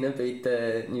 Argentina beat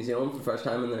New Zealand for the first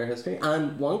time in their history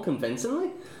and won convincingly.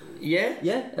 Yeah,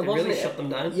 Yeah, it really shut them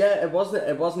down. Yeah, it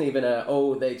wasn't even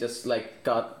they just like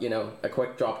got a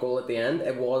quick drop goal at the end.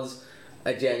 It was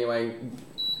a genuine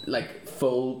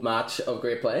full match of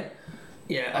great play.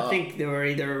 Yeah, I think they were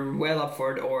either well up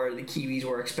for it or the Kiwis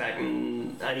were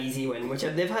expecting an easy win, which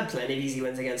they've had plenty of easy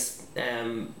wins against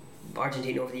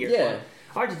Argentina over the years. Yeah.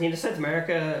 But Argentina, South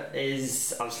America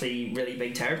is obviously really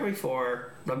big territory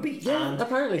for rugby. Yeah, and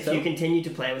apparently if so. you continue to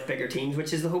play with bigger teams,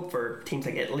 which is the hope for teams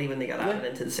like Italy when they got added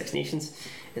into the Six Nations,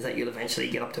 is that you'll eventually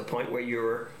get up to a point where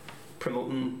you're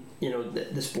promoting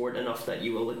the sport enough that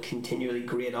you will continually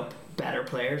grade up better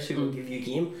players who will give you a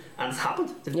game, and it's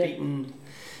happened. They've beaten,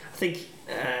 I think,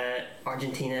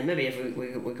 Argentina. Maybe if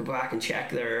we go back and check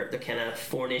their kind of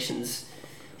Four Nations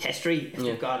history,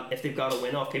 if they've got a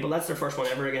win off people, that's their first one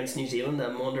ever against New Zealand.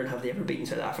 I'm wondering, have they ever beaten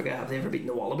South Africa? Have they ever beaten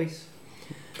the Wallabies?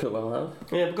 Could well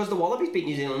have. Yeah, because the Wallabies beat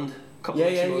New Zealand a couple of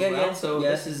weeks ago as well. So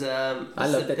this is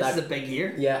this is a big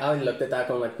year. Yeah, I looked at that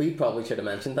going like, we probably should have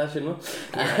mentioned that, shouldn't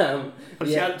we? I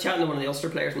was chatting to one of the Ulster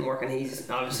players from work, and he's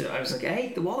obviously, I was like,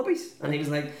 hey, the Wallabies, and he was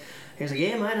like,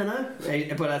 yeah, man, I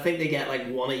know. But I think they get like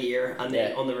one a year, and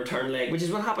then on the return leg, which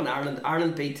is what happened to Ireland.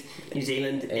 Ireland beat New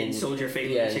Zealand in Soldier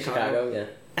Field in Chicago. Yeah.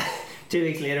 2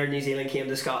 weeks later, New Zealand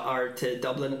came to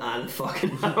Dublin and fucking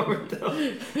hammered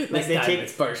them.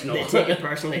 It's personal. They take it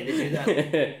personally. They do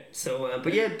that. So,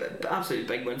 but yeah,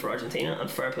 absolutely big win for Argentina, and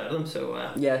fair play to them.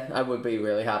 So yeah, I would be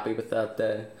really happy with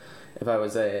that. If I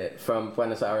was from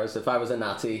Buenos Aires, if I was a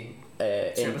Nazi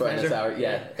in Buenos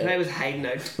Aires, and I was hiding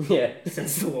out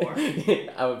since the war.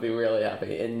 I would be really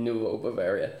happy in Nuevo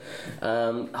Bavaria.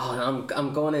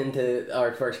 I'm going into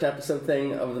our first episode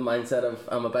thing of the mindset of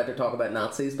I'm about to talk about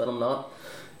Nazis, but I'm not.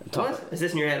 What? Is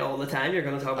this in your head all the time? You're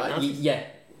going to talk about Nazis? Yeah,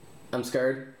 I'm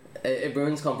scared. It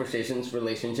ruins conversations,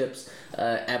 relationships,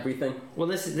 everything. Well,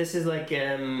 this is like,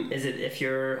 is it if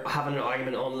you're having an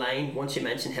argument online, once you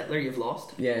mention Hitler, you've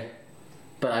lost? Yeah.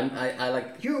 But I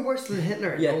like... You're worse than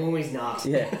Hitler. Yeah. No, he's not.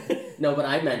 Yeah. No, but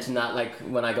I mention that like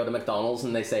when I go to McDonald's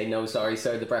and they say, no, sorry,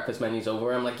 sir, the breakfast menu's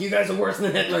over. I'm like, you guys are worse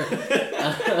than Hitler.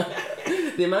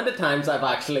 The amount of times I've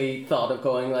actually thought of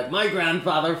going like, my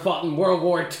grandfather fought in World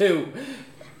War II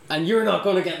and you're not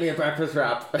going to get me a breakfast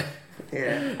wrap.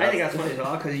 Yeah, I think that's funny as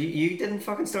well, because you didn't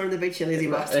fucking storm the beach, you lazy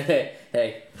bastard.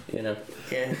 Hey,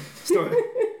 Yeah, storm.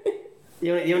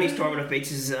 The only storming of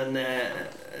beaches and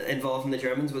involving the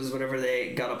Germans was whenever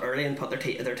they got up early and put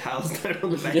their towels down on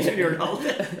the bench when you were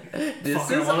holiday. This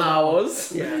is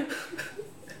ours. Yeah.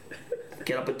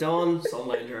 Get up at dawn, sun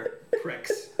lounger,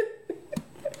 pricks.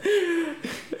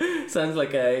 Sounds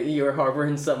like you're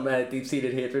harbouring some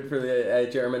deep-seated hatred for the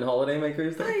German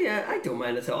holidaymakers there. I don't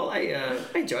mind at all. I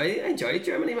enjoy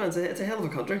Germany, man. It's a hell of a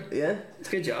country. Yeah, it's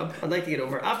a good job. I'd like to get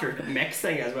over after mix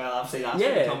thing as well. Obviously, last week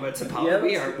we talking about St. Paul.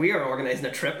 Yeah, we are organising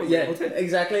a trip. When we're able to.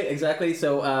 Exactly.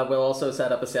 So we'll also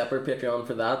set up a separate Patreon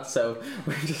for that. So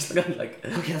we're just gonna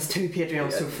okay, that's 2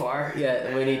 Patreons so far.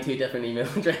 Yeah, we need 2 different email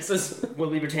addresses. Will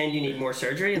we pretend you need more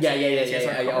surgery? Yeah.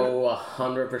 Oh,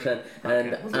 100%.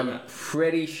 And I'm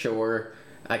pretty sure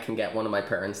I can get one of my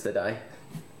parents to die.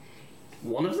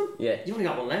 One of them? Yeah. You only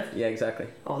got one left? Yeah, exactly.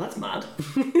 Oh, that's mad.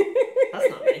 That's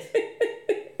not nice.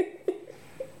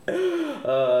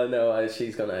 No,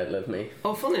 she's gonna outlive me.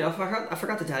 Oh, funny enough, I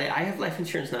forgot to tell you, I have life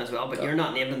insurance now as well, but you're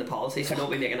not named in the policy, so don't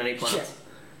be making any plans. Shit.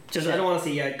 Just, I don't want to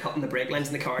see you out cutting the brake lines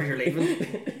in the car as you're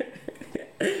leaving.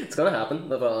 It's gonna happen.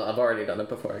 Well, I've already done it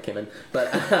before I came in. But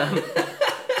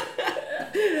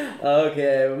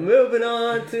okay, moving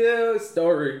on to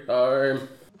story time.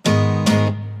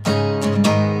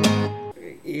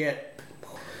 Yeah.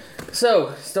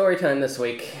 So, story time this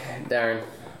week, Darren.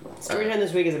 Storytime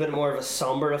this week is a bit more of a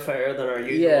somber affair than our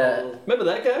usual. Yeah. Remember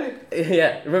that guy?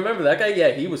 Yeah, remember that guy?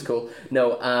 Yeah, he was cool.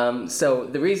 No, so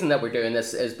the reason that we're doing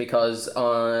this is because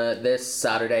this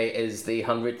Saturday is the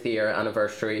 100th year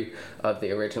anniversary of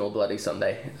the original Bloody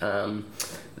Sunday.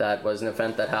 That was an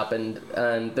event that happened,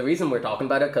 and the reason we're talking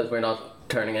about it, because we're not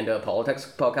turning into a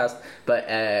politics podcast, but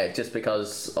just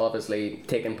because obviously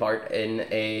taking part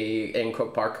in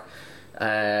Croke Park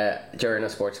during a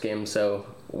sports game, so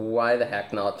why the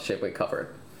heck not should we cover it?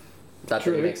 That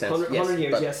True. didn't make sense. 100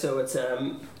 years, but- yes. So it's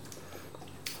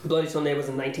Bloody Sunday was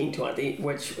in 1920,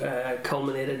 which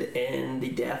culminated in the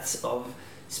deaths of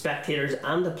spectators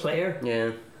and a player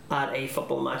Yeah. at a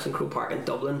football match in Croke Park in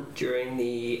Dublin during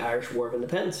the Irish War of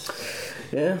Independence.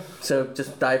 Yeah. So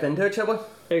just dive into it, shall we?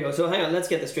 There you go. So hang on, let's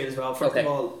get this straight as well. First Okay. of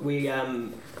all, we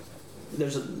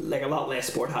there's a lot less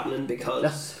sport happening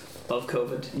because of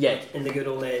COVID. Yeah. In the good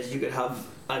old days, you could have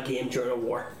a game during a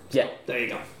war. Yeah. There you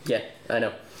go. Yeah, I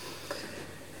know.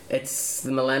 It's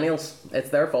the millennials. It's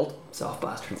their fault. Soft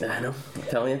bastards. I know. I'm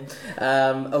telling you.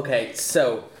 Okay,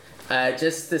 so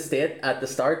just to state at the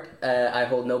start, I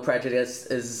hold no prejudice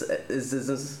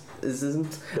isn't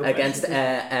No against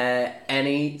prejudice.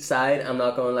 any side. I'm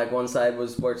not going like one side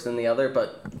was worse than the other,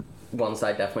 but one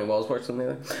side definitely was worse than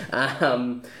the other.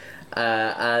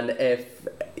 And if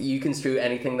you construe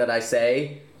anything that I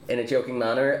say in a joking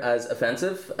manner as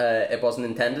offensive, it wasn't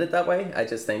intended that way. I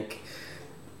just think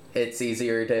it's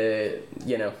easier to,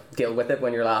 deal with it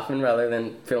when you're laughing rather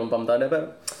than feeling bummed out about it.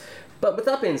 But with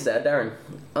that being said, Darren,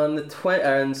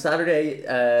 on Saturday,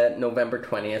 November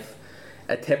 20th,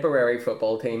 the Tipperary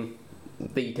football team,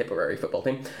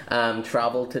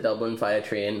 travelled to Dublin via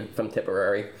train from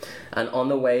Tipperary. And on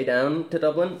the way down to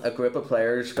Dublin, a group of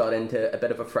players got into a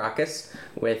bit of a fracas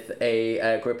with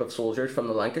a group of soldiers from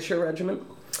the Lancashire Regiment.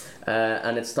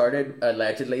 And it started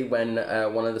allegedly when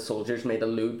one of the soldiers made a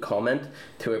lewd comment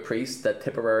to a priest that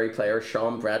Tipperary player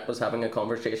Sean Brett was having a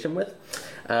conversation with.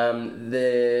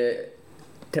 The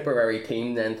Tipperary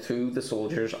team then threw the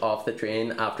soldiers off the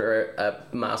train after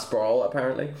a mass brawl,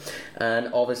 apparently, and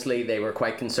obviously they were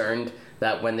quite concerned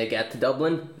that when they get to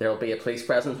Dublin there'll be a police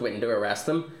presence waiting to arrest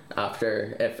them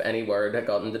after, if any word had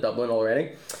gotten to Dublin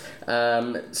already.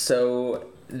 So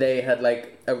they had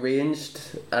arranged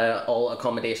all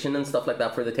accommodation and stuff like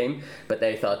that for the team, but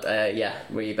they thought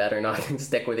we better not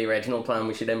stick with the original plan,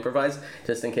 we should improvise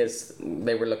just in case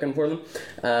they were looking for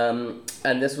them.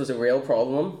 And this was a real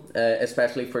problem,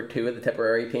 especially for two of the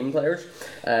Tipperary team players,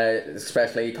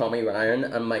 especially Tommy Ryan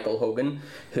and Michael Hogan,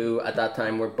 who at that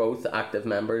time were both active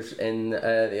members in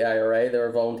the IRA. They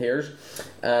were volunteers.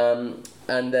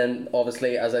 And then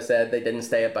obviously, as I said, they didn't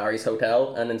stay at Barry's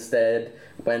Hotel and instead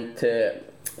went to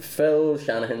Phil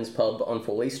Shanahan's pub on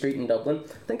Foley Street in Dublin.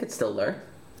 I think it's still there,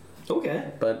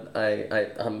 Okay. but I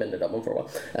haven't been to Dublin for a while.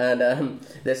 And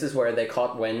this is where they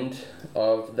caught wind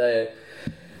of the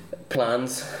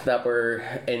plans that were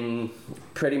in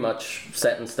pretty much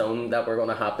set in stone that were going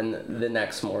to happen the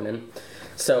next morning.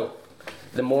 So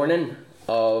the morning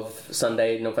of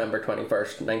Sunday, November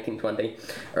 21st, 1920,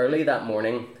 early that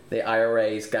morning, the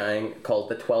IRA's gang, called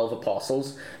the 12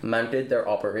 Apostles, mounted their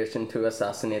operation to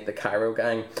assassinate the Cairo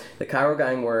Gang. The Cairo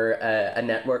Gang were a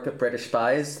network of British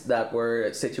spies that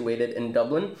were situated in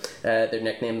Dublin. Their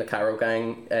nickname, the Cairo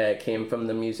Gang, came from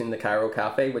them using the Cairo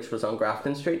Cafe, which was on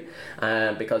Grafton Street,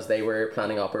 because they were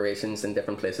planning operations in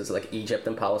different places like Egypt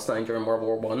and Palestine during World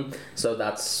War One. So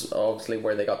that's obviously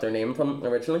where they got their name from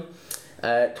originally.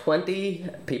 20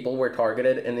 people were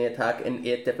targeted in the attack in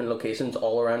 8 different locations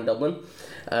all around Dublin,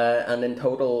 and in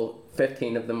total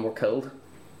 15 of them were killed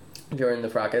during the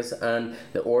fracas, and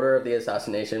the order of the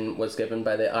assassination was given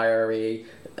by the IRE,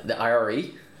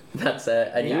 that's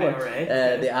a new one,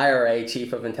 the IRA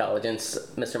Chief of Intelligence,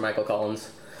 Mr. Michael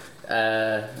Collins.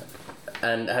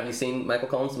 And have you seen Michael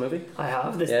Collins' movie? I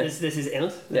have. This is in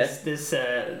it. This is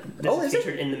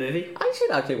featured in the movie. I should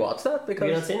actually watch that because have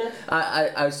you not seen it?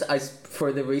 I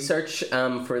for the research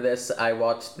for this, I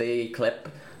watched the clip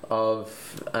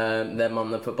of them on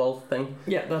the football thing.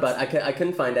 Yeah, but I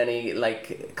couldn't find any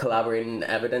collaborating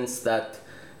evidence that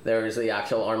there's the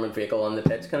actual armoured vehicle on the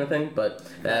pitch kind of thing. But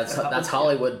that's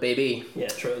Hollywood, baby. Yeah,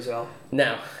 true as well.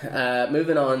 Now,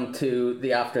 moving on to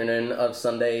the afternoon of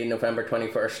Sunday, November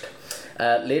 21st.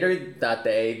 Later that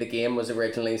day, the game was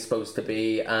originally supposed to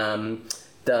be,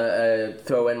 the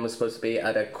throw-in was supposed to be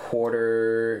at it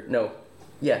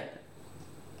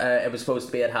was supposed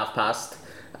to be at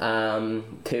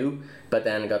 2:30, but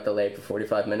then it got delayed for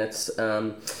 45 minutes.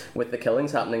 With the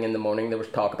killings happening in the morning, there was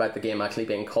talk about the game actually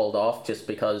being called off just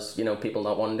because, people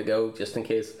not wanting to go just in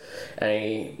case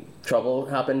any trouble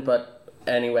happened. But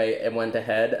anyway, it went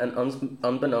ahead, and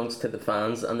unbeknownst to the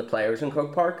fans and the players in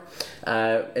Croke Park,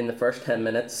 in the first 10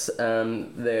 minutes,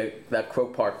 that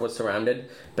Croke Park was surrounded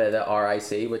by the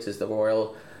RIC, which is the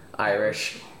Royal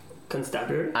Irish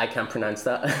Constabulary? I can't pronounce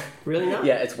that. Really not?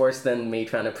 Yeah, it's worse than me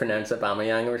trying to pronounce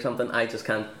Aubameyang or something. I just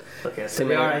can't. Okay, so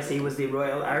the RIC was the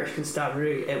Royal Irish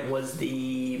Constabulary. It was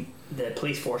the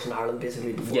police force in Ireland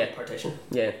basically before the partition.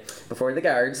 Yeah, before the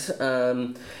guards.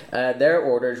 Their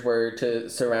orders were to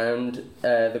surround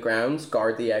the grounds,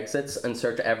 guard the exits, and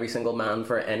search every single man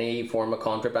for any form of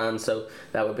contraband. So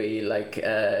that would be like,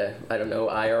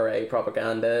 IRA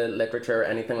propaganda, literature,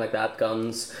 anything like that,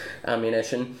 guns,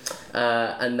 ammunition.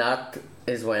 And that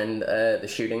is when the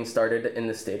shooting started in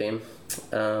the stadium.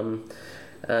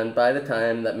 And by the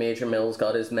time that Major Mills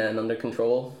got his men under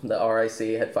control, the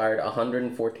RIC had fired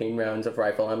 114 rounds of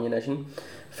rifle ammunition,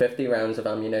 50 rounds of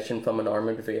ammunition from an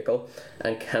armoured vehicle,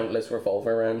 and countless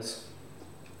revolver rounds.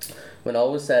 When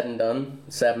all was said and done,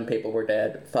 7 people were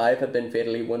dead, 5 had been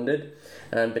fatally wounded,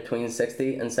 and between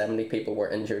 60 and 70 people were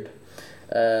injured.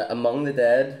 Among the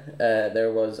dead,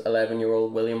 there was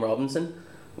 11-year-old William Robinson,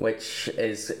 which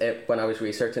is, when I was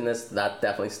researching this, that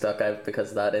definitely stuck out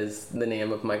because that is the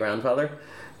name of my grandfather.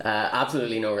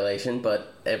 Absolutely no relation,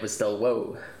 but it was still,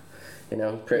 whoa.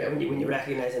 When you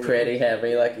recognise him. Pretty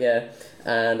heavy,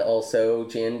 And also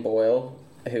Jane Boyle,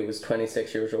 who was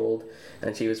 26 years old,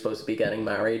 and she was supposed to be getting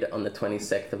married on the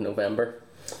 26th of November.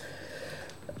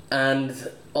 And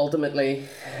ultimately,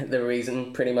 the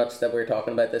reason pretty much that we're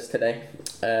talking about this today,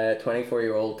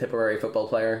 24-year-old Tipperary football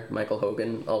player Michael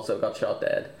Hogan also got shot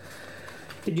dead.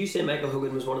 Did you say Michael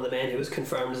Hogan was one of the men who was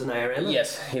confirmed as an IRA?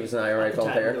 Yes, he was an IRA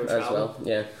volunteer as well.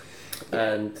 Yeah.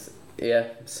 And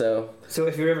so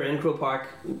if you're ever in Croke Park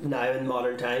now in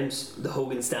modern times, the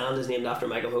Hogan stand is named after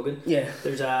Michael Hogan. Yeah.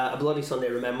 There's a Bloody Sunday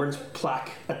Remembrance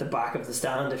plaque at the back of the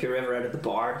stand. If you're ever out at the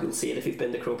bar, you'll see it if you've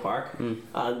been to Croke Park. And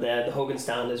the Hogan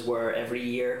stand is where every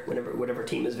year, whatever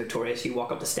team is victorious, you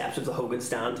walk up the steps of the Hogan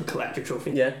stand to collect your trophy.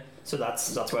 Yeah. So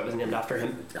that's why it was named after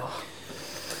him. Oh.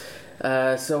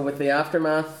 So with the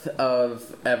aftermath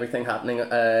of everything happening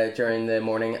during the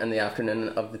morning and the afternoon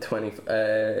of the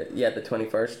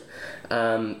 21st,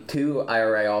 2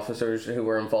 IRA officers who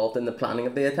were involved in the planning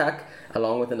of the attack,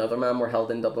 along with another man, were held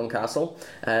in Dublin Castle.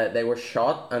 They were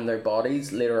shot, and their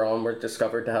bodies later on were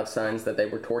discovered to have signs that they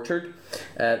were tortured.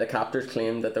 The captors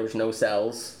claimed that there was no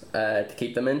cells to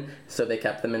keep them in, so they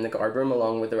kept them in the guard room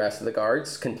along with the rest of the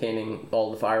guards, containing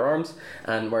all the firearms,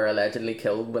 and were allegedly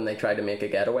killed when they tried to make a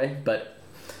getaway. But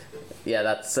yeah,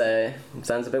 that's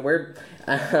sounds a bit weird.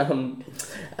 And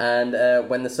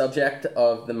when the subject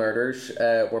of the murders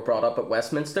were brought up at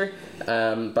Westminster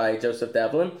by Joseph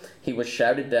Devlin, he was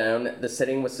shouted down, the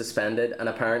sitting was suspended, and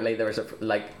apparently there was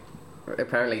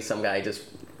apparently some guy just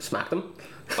smacked him.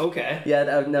 Okay.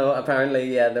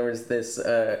 Apparently there was this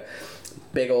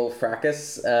big old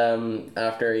fracas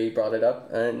after he brought it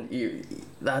up, and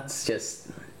that's just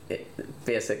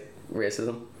basic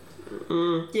racism.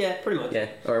 Yeah, pretty much. Yeah,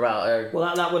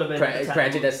 that would have been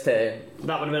prejudice to.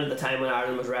 That would have been at the time when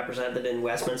Ireland was represented in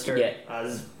Westminster. Yeah.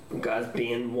 as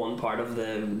being one part of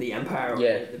the empire. Or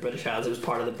the British Isles. It was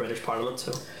part of the British Parliament.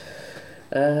 So.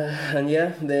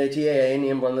 The GAA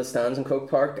named one of the stands in Croke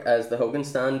Park as the Hogan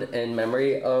stand in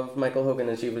memory of Michael Hogan,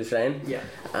 as you were saying. Yeah.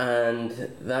 And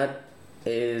that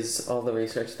is all the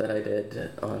research that I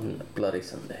did on Bloody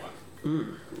Sunday.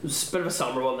 It's a bit of a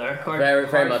somber one there.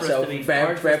 Very much so.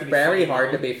 Very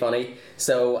hard to be funny.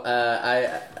 So,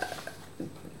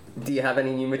 do you have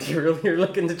any new material you're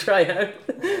looking to try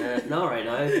out? Not right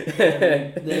now.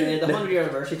 The 100-year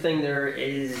anniversary thing there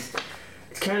is.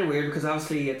 It's kind of weird because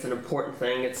obviously it's an important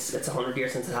thing. It's 100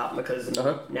 years since it happened because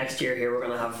next year here we're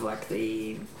going to have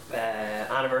the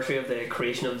anniversary of the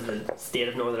creation of the state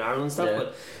of Northern Ireland and stuff. Yeah.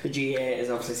 But the GAA is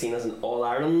obviously seen as an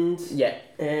all-Ireland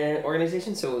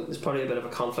organisation, so there's probably a bit of a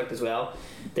conflict as well.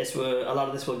 A lot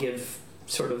of this will give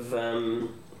sort of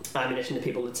ammunition to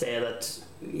people that say that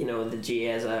the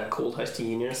GAA is a cold house to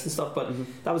unionists and stuff. But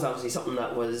that was obviously something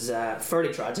that was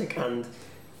fairly tragic, and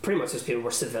pretty much those people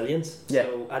were civilians. Yeah.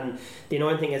 So, and the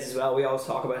annoying thing is as well, we always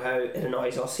talk about how it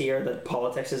annoys us here that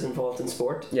politics is involved in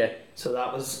sport. Yeah. So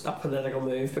that was a political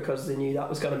move because they knew that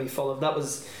was going to be full of... That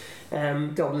was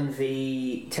Dublin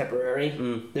v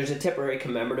Tipperary. There's a Tipperary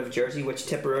commemorative jersey which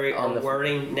Tipperary are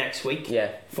wearing next week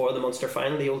for the Munster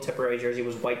final. The old Tipperary jersey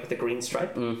was white with a green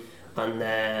stripe. And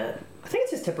I think it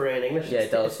says Tipperary in English. Yeah,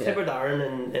 it does. It's Tipperary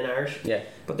in Irish. Yeah.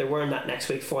 But they're wearing that next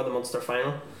week for the Munster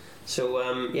final. So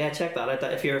check that out.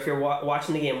 If you're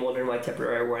watching the game wondering why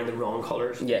Tipperary are wearing the wrong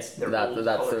colours, yes, that's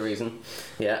colours. The reason.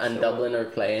 Yeah, and so, Dublin are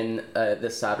playing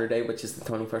this Saturday, which is the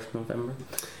 21st of November.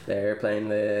 They're playing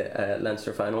the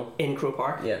Leinster final in Croke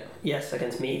Park. Yeah. Yes,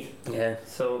 against Meath. Yeah.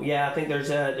 So I think there's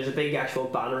a big actual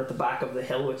banner at the back of the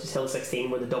hill, which is Hill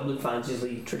 16, where the Dublin fans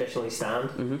usually traditionally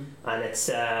stand, and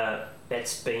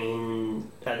it's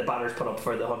been the banner's put up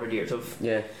for the 100 years of.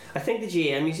 Yeah. I think the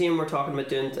GAM Museum we're talking about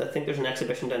doing. I think there's an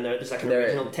exhibition down there. There's like an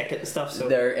original ticket and stuff. So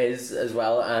there is as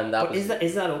well, and that. But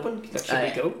is that open? Like, should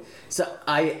we go? So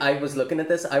I was looking at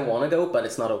this. I want to go, but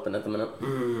it's not open at the minute.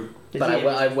 But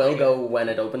I will go when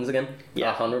it opens again.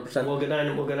 Yeah, 100%. We'll go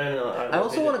down. I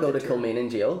also want to go to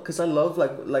Kilmainham Jail because I love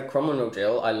like Crumlin Road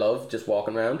Jail. I love just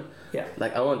walking around. Yeah.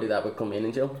 Like I want to do that with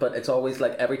Kilmainham Jail, but it's always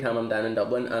like every time I'm down in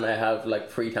Dublin and I have like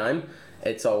free time,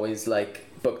 it's always like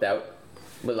booked out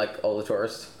with like all the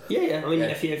tourists. Yeah. I mean,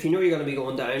 if you know you're going to be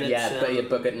going down, it's, but you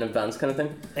book it in advance, kind of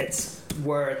thing. It's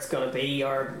where it's going to be,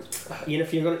 or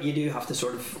if you do have to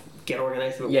sort of get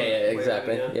organised. Yeah,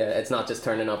 exactly. Yeah, it's not just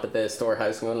turning up at the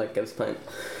storehouse and going like, "Give us a pint."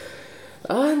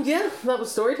 And that was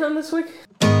story time this week.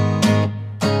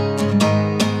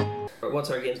 What's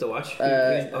our games to watch?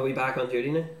 Are we back on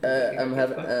duty now? I'm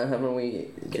having a wee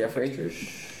Jeffrey.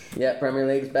 Yeah, Premier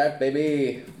League's back,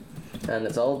 baby, and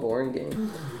it's all boring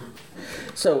game.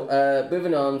 So,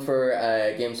 moving on for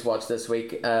games to watch this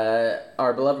week.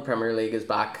 Our beloved Premier League is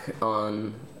back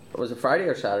on. Was it Friday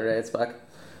or Saturday? It's back.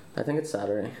 I think it's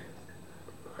Saturday.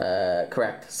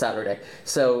 Correct, Saturday.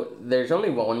 So there's only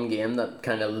one game that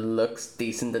kind of looks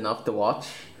decent enough to watch,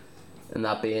 and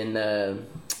that being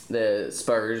the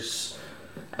Spurs,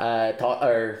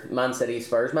 or Man City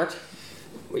Spurs match.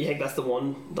 Well, you think that's the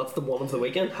one? That's the one of the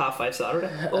weekend, 5:30 Saturday.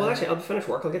 Oh, actually, I'll finish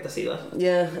work. I'll get to see that.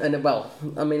 Yeah, and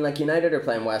I mean, like United are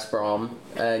playing West Brom,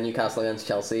 Newcastle against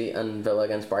Chelsea, and Villa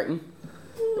against Brighton.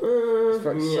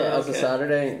 As a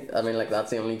Saturday, I mean, like that's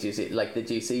the only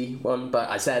juicy one. But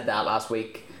I said that last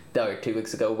week, or 2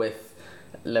 weeks ago, with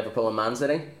Liverpool and Man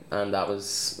City, and that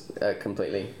was a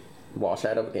completely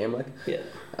washout of a game. Like,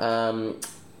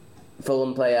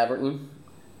 Fulham play Everton.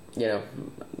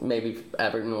 Maybe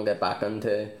Everton will get back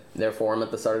onto their form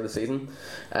at the start of the season.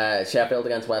 Sheffield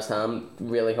against West Ham,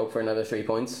 really hope for another 3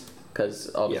 points because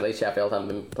obviously Sheffield haven't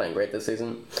been playing great this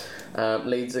season.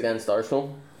 Leeds against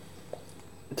Arsenal.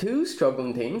 2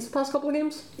 struggling teams the past couple of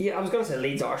games. Yeah, I was going to say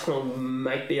Leeds Arsenal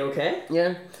might be okay.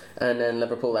 Yeah, and then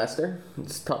Liverpool Leicester.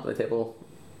 It's top of the table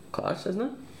clash, isn't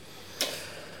it?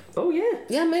 Oh yeah.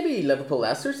 Yeah, maybe Liverpool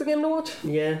Leicester's the game to watch.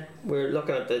 Yeah, we're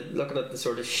looking at the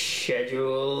sort of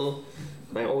schedule.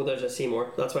 Oh, there's a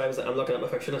Seymour. That's why I'm looking at my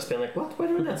fixture list, being like, what? Why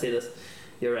did I not see this?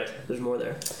 You're right. There's more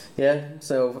there. Yeah.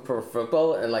 So for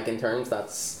football, and like in terms,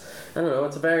 that's I don't know.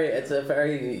 It's a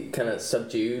very kind of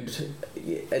subdued.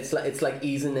 It's like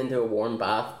easing into a warm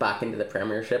bath back into the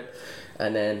Premiership,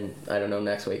 and then I don't know.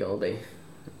 Next week it'll be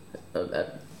a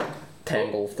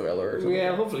tangle thriller or something.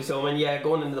 Yeah, hopefully so. I mean,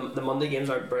 going into the Monday games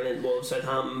are brilliant. Wolves,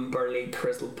 Southampton, Burnley,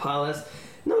 Crystal Palace.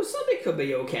 No, Sunday could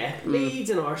be okay.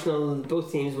 Leeds and Arsenal,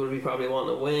 both teams will be probably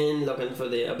wanting to win, looking for a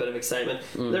bit of excitement.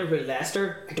 Liverpool,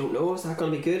 Leicester, I don't know. Is that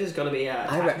going to be good? Is it going to be a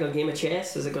tactical game of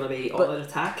chess? Is it going to be all out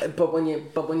attack? But when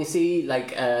you see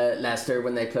like Leicester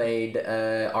when they played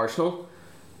Arsenal,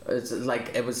 it's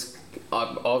like it was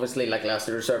obviously like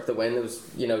Leicester deserved the win. It was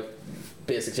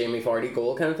basic Jamie Vardy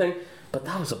goal kind of thing. But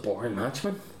that was a boring match,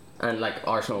 man. And like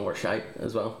Arsenal were shite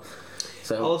as well.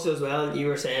 So also as well, you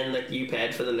were saying like you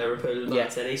paid for the Liverpool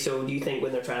Man City. So do you think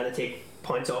when they're trying to take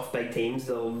points off big teams,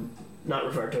 they'll not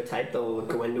revert to a type, they'll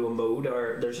go into a mode,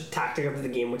 or there's a tactic of the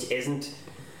game which isn't?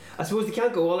 I suppose they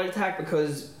can't go all out attack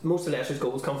because most of Leicester's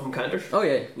goals come from counters. Oh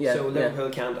yeah. So Liverpool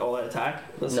can't all out attack.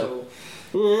 So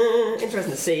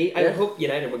interesting to see. I would hope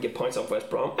United would get points off West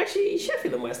Brom. Actually,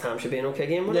 Sheffield and West Ham should be an okay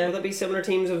game. Would that be similar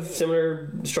teams of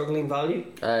similar struggling value?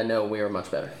 No, we were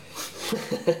much better.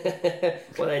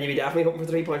 Well, then you'd be definitely hoping for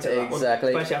 3 points out of that one.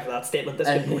 Exactly. Especially after that statement this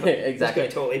week. Exactly.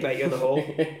 This could totally bite you in the hole.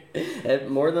 It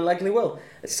more than likely will.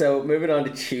 So moving on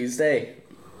to Tuesday.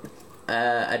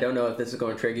 I don't know if this is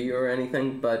going to trigger you or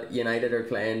anything, but United are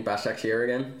playing Başakşehir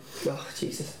again. Oh,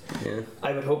 Jesus. Yeah.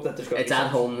 I would hope that there's got to It's be at some,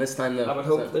 home this time though. I would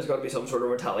hope there's got to be some sort of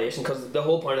retaliation, because the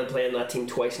whole point of playing that team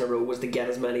twice in a row was to get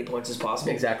as many points as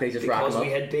possible. Exactly, just rack because them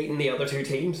we up. had beaten the other two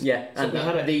teams. Yeah, So and we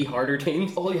had the harder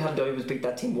teams. all you had to do was beat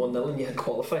that team 1-0 and you had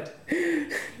qualified.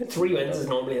 3 wins is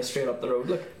normally a straight up the road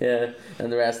look. Yeah,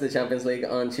 and the rest of the Champions League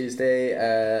on Tuesday,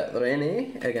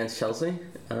 Rennes against Chelsea.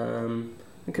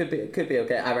 It could be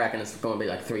okay. I reckon it's going to be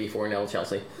like 3-4-0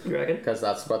 Chelsea, You reckon? because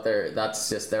that's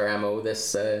just their MO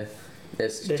this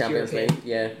Champions European. League.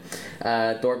 Yeah.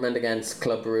 Dortmund against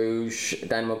Club Brugge,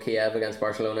 Dynamo Kiev against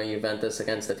Barcelona, Juventus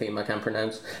against a team I can't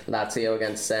pronounce, Lazio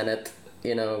against Zenit,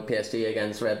 PSG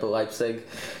against Red Bull Leipzig.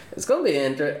 It's going to be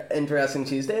an interesting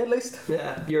Tuesday at least.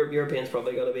 Yeah, European's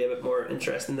probably going to be a bit more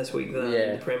interesting this week than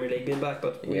Yeah. the Premier League being back,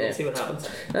 but we'll see what happens.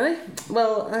 Aye.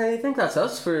 Well, I think that's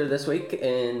us for this week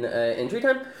in Injury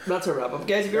Time. That's our wrap up,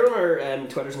 guys. If you're on our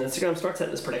Twitters and Instagram, start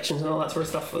setting us predictions and all that sort of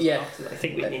stuff. As Yeah. well. I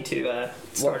think we need to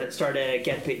start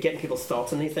getting people's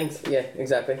thoughts on these things. Yeah,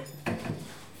 exactly.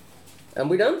 And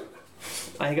we done?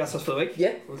 I think that's us for the week.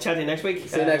 Yeah. We'll chat to you next week.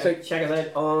 See you next week. Check us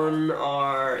out on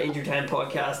our Injury Time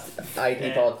podcast.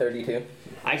 IT Pod 32.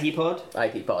 IT Pod.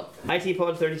 IT Pod. IT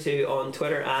Pod 32 on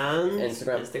Twitter and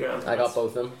Instagram. I got both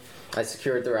of them. I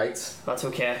secured the rights. That's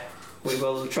okay. We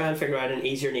will try and figure out an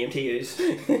easier name to use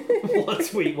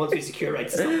once we secure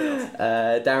rights to something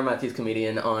else. Darren Matthews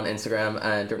Comedian on Instagram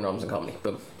and Jordan Robinson Comedy.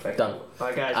 Boom. Very Done. cool.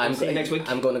 Alright guys, we'll see you next week.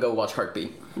 I'm going to go watch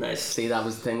Heartbeat. Nice. See, that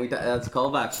was the thing. That's a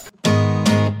callback.